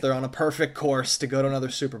Eagles. They're on a perfect course to go to another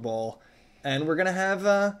Super Bowl. And we're going to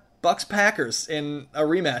have Bucks-Packers in a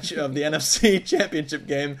rematch of the NFC Championship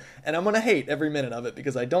game. And I'm going to hate every minute of it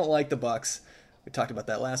because I don't like the Bucks. We talked about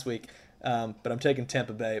that last week. But I'm taking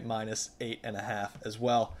Tampa Bay -8.5 as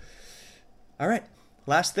well. All right.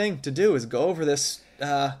 Last thing to do is go over this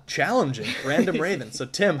challenging random Raven. So,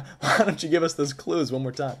 Tim, why don't you give us those clues one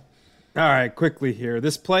more time? All right, quickly here.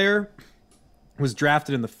 This player was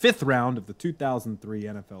drafted in the 5th round of the 2003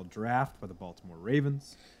 NFL Draft by the Baltimore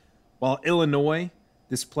Ravens. While Illinois,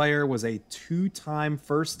 this player was a 2-time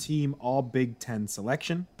first-team All-Big Ten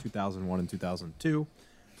selection, 2001 and 2002.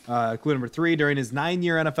 Clue number 3, during his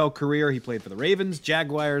 9-year NFL career, he played for the Ravens,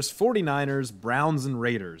 Jaguars, 49ers, Browns, and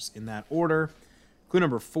Raiders, in that order. Clue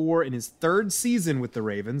number 4, in his 3rd season with the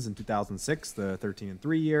Ravens in 2006, the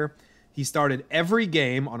 13-3 year, he started every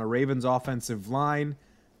game on a Ravens offensive line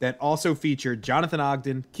that also featured Jonathan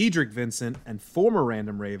Ogden, Kedrick Vincent, and former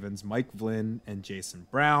Random Ravens Mike Flynn and Jason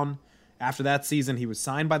Brown. After that season, he was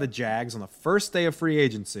signed by the Jags on the first day of free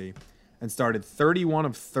agency and started 31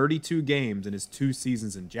 of 32 games in his 2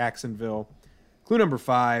 seasons in Jacksonville. Clue number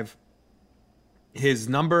 5, his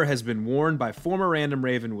number has been worn by former Random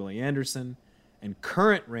Raven Willie Anderson and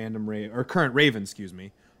current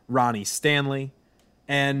Raven, Ronnie Stanley.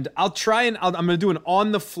 And I'm going to do an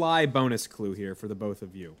on-the-fly bonus clue here for the both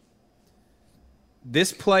of you.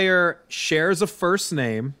 This player shares a first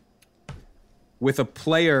name with a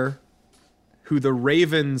player who the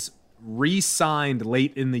Ravens re-signed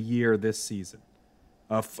late in the year this season.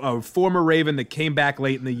 A former Raven that came back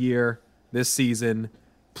late in the year this season,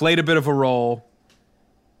 played a bit of a role.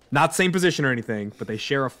 Not same position or anything, but they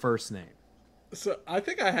share a first name. So I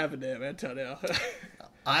think I have a name, Antonio.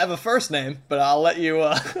 I have a first name, but I'll let you.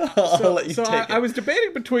 Let you take it. I was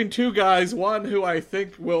debating between 2 guys. One who I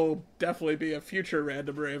think will definitely be a future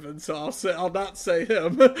Random Raven, so I'll not say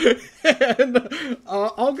him. And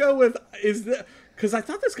I'll go with because I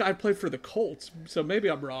thought this guy played for the Colts, so maybe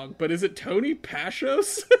I'm wrong. But is it Tony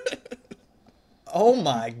Pashos? Oh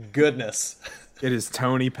my goodness! It is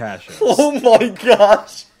Tony Pashos. Oh my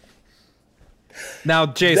gosh! Now,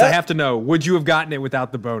 Jace, I have to know, would you have gotten it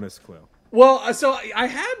without the bonus clue? Well, so I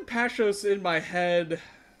had Pashos in my head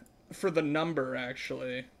for the number,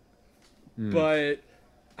 actually. But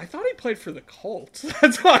I thought he played for the Colts.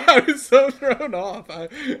 That's why I was so thrown off.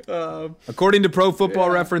 According to Pro Football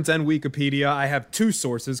Reference and Wikipedia, I have 2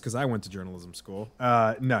 sources because I went to journalism school.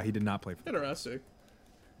 No, he did not play for the Colts. Interesting.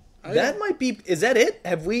 That might be... Is that it?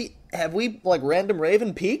 Have we Random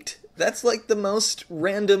Raven peaked? That's the most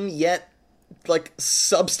random yet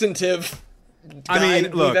substantive guy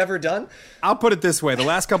we've ever done. I'll put it this way. The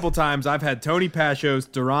last couple times I've had Tony Pashos,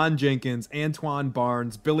 Deron Jenkins, Antoine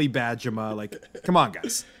Barnes, Billy Badgema. Come on,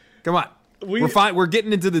 guys. Come on. We're fine. We're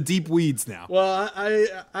getting into the deep weeds now. Well,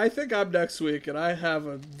 I think I'm next week, and I have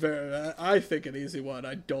an easy one.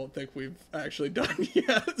 I don't think we've actually done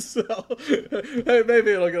yet, so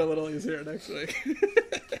maybe it'll get a little easier next week.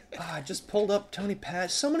 I just pulled up Tony Pashos.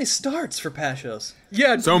 So many starts for Pashos.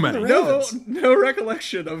 Yeah, so many. No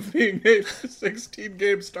recollection of being a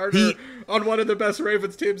 16-game starter on one of the best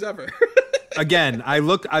Ravens teams ever. Again,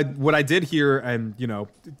 what I did here, and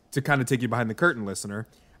to kind of take you behind the curtain, listener.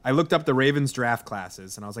 I looked up the Ravens draft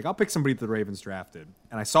classes, and I was like, I'll pick somebody that the Ravens drafted.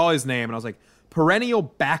 And I saw his name, and I was like, perennial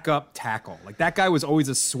backup tackle. That guy was always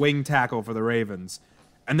a swing tackle for the Ravens.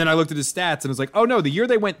 And then I looked at his stats, and I was like, oh, no, the year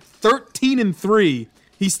they went 13-3,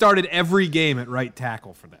 he started every game at right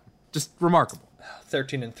tackle for them. Just remarkable.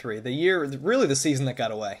 13-3. The year, really the season that got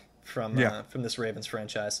away from this Ravens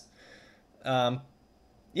franchise. And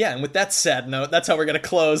with that sad note, that's how we're going to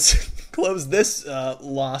close this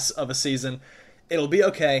loss of a season. It'll be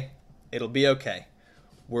okay. It'll be okay.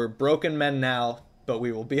 We're broken men now, but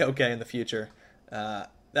we will be okay in the future.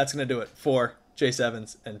 That's going to do it for Chase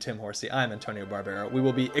Evans and Tim Horsey. I'm Antonio Barbero. We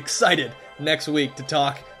will be excited next week to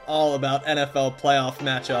talk all about NFL playoff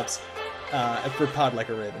matchups for Pod Like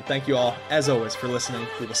a Raven. Thank you all, as always, for listening.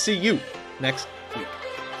 We will see you next week.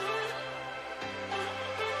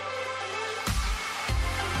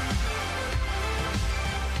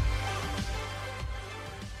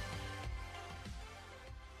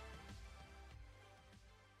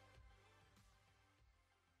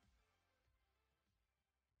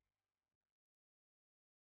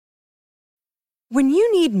 When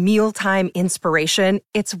you need mealtime inspiration,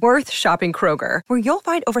 it's worth shopping Kroger, where you'll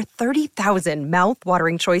find over 30,000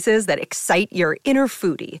 mouth-watering choices that excite your inner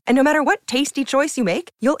foodie. And no matter what tasty choice you make,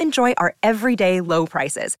 you'll enjoy our everyday low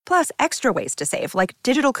prices, plus extra ways to save, like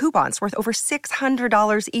digital coupons worth over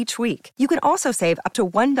 $600 each week. You can also save up to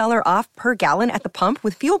 $1 off per gallon at the pump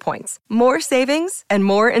with fuel points. More savings and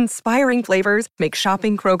more inspiring flavors make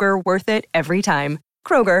shopping Kroger worth it every time.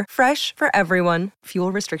 Kroger, fresh for everyone.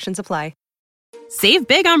 Fuel restrictions apply. Save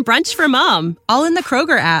big on brunch for mom, all in the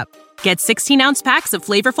Kroger app. Get 16-ounce packs of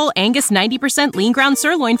flavorful Angus 90% lean ground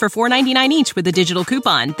sirloin for $4.99 each with a digital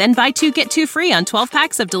coupon. Then buy 2, get 2 free on 12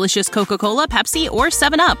 packs of delicious Coca-Cola, Pepsi, or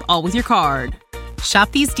 7-Up, all with your card.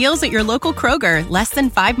 Shop these deals at your local Kroger, less than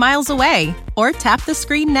 5 miles away. Or tap the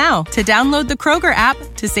screen now to download the Kroger app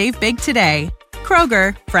to save big today.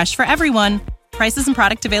 Kroger, fresh for everyone. Prices and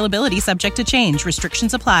product availability subject to change.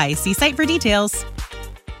 Restrictions apply. See site for details.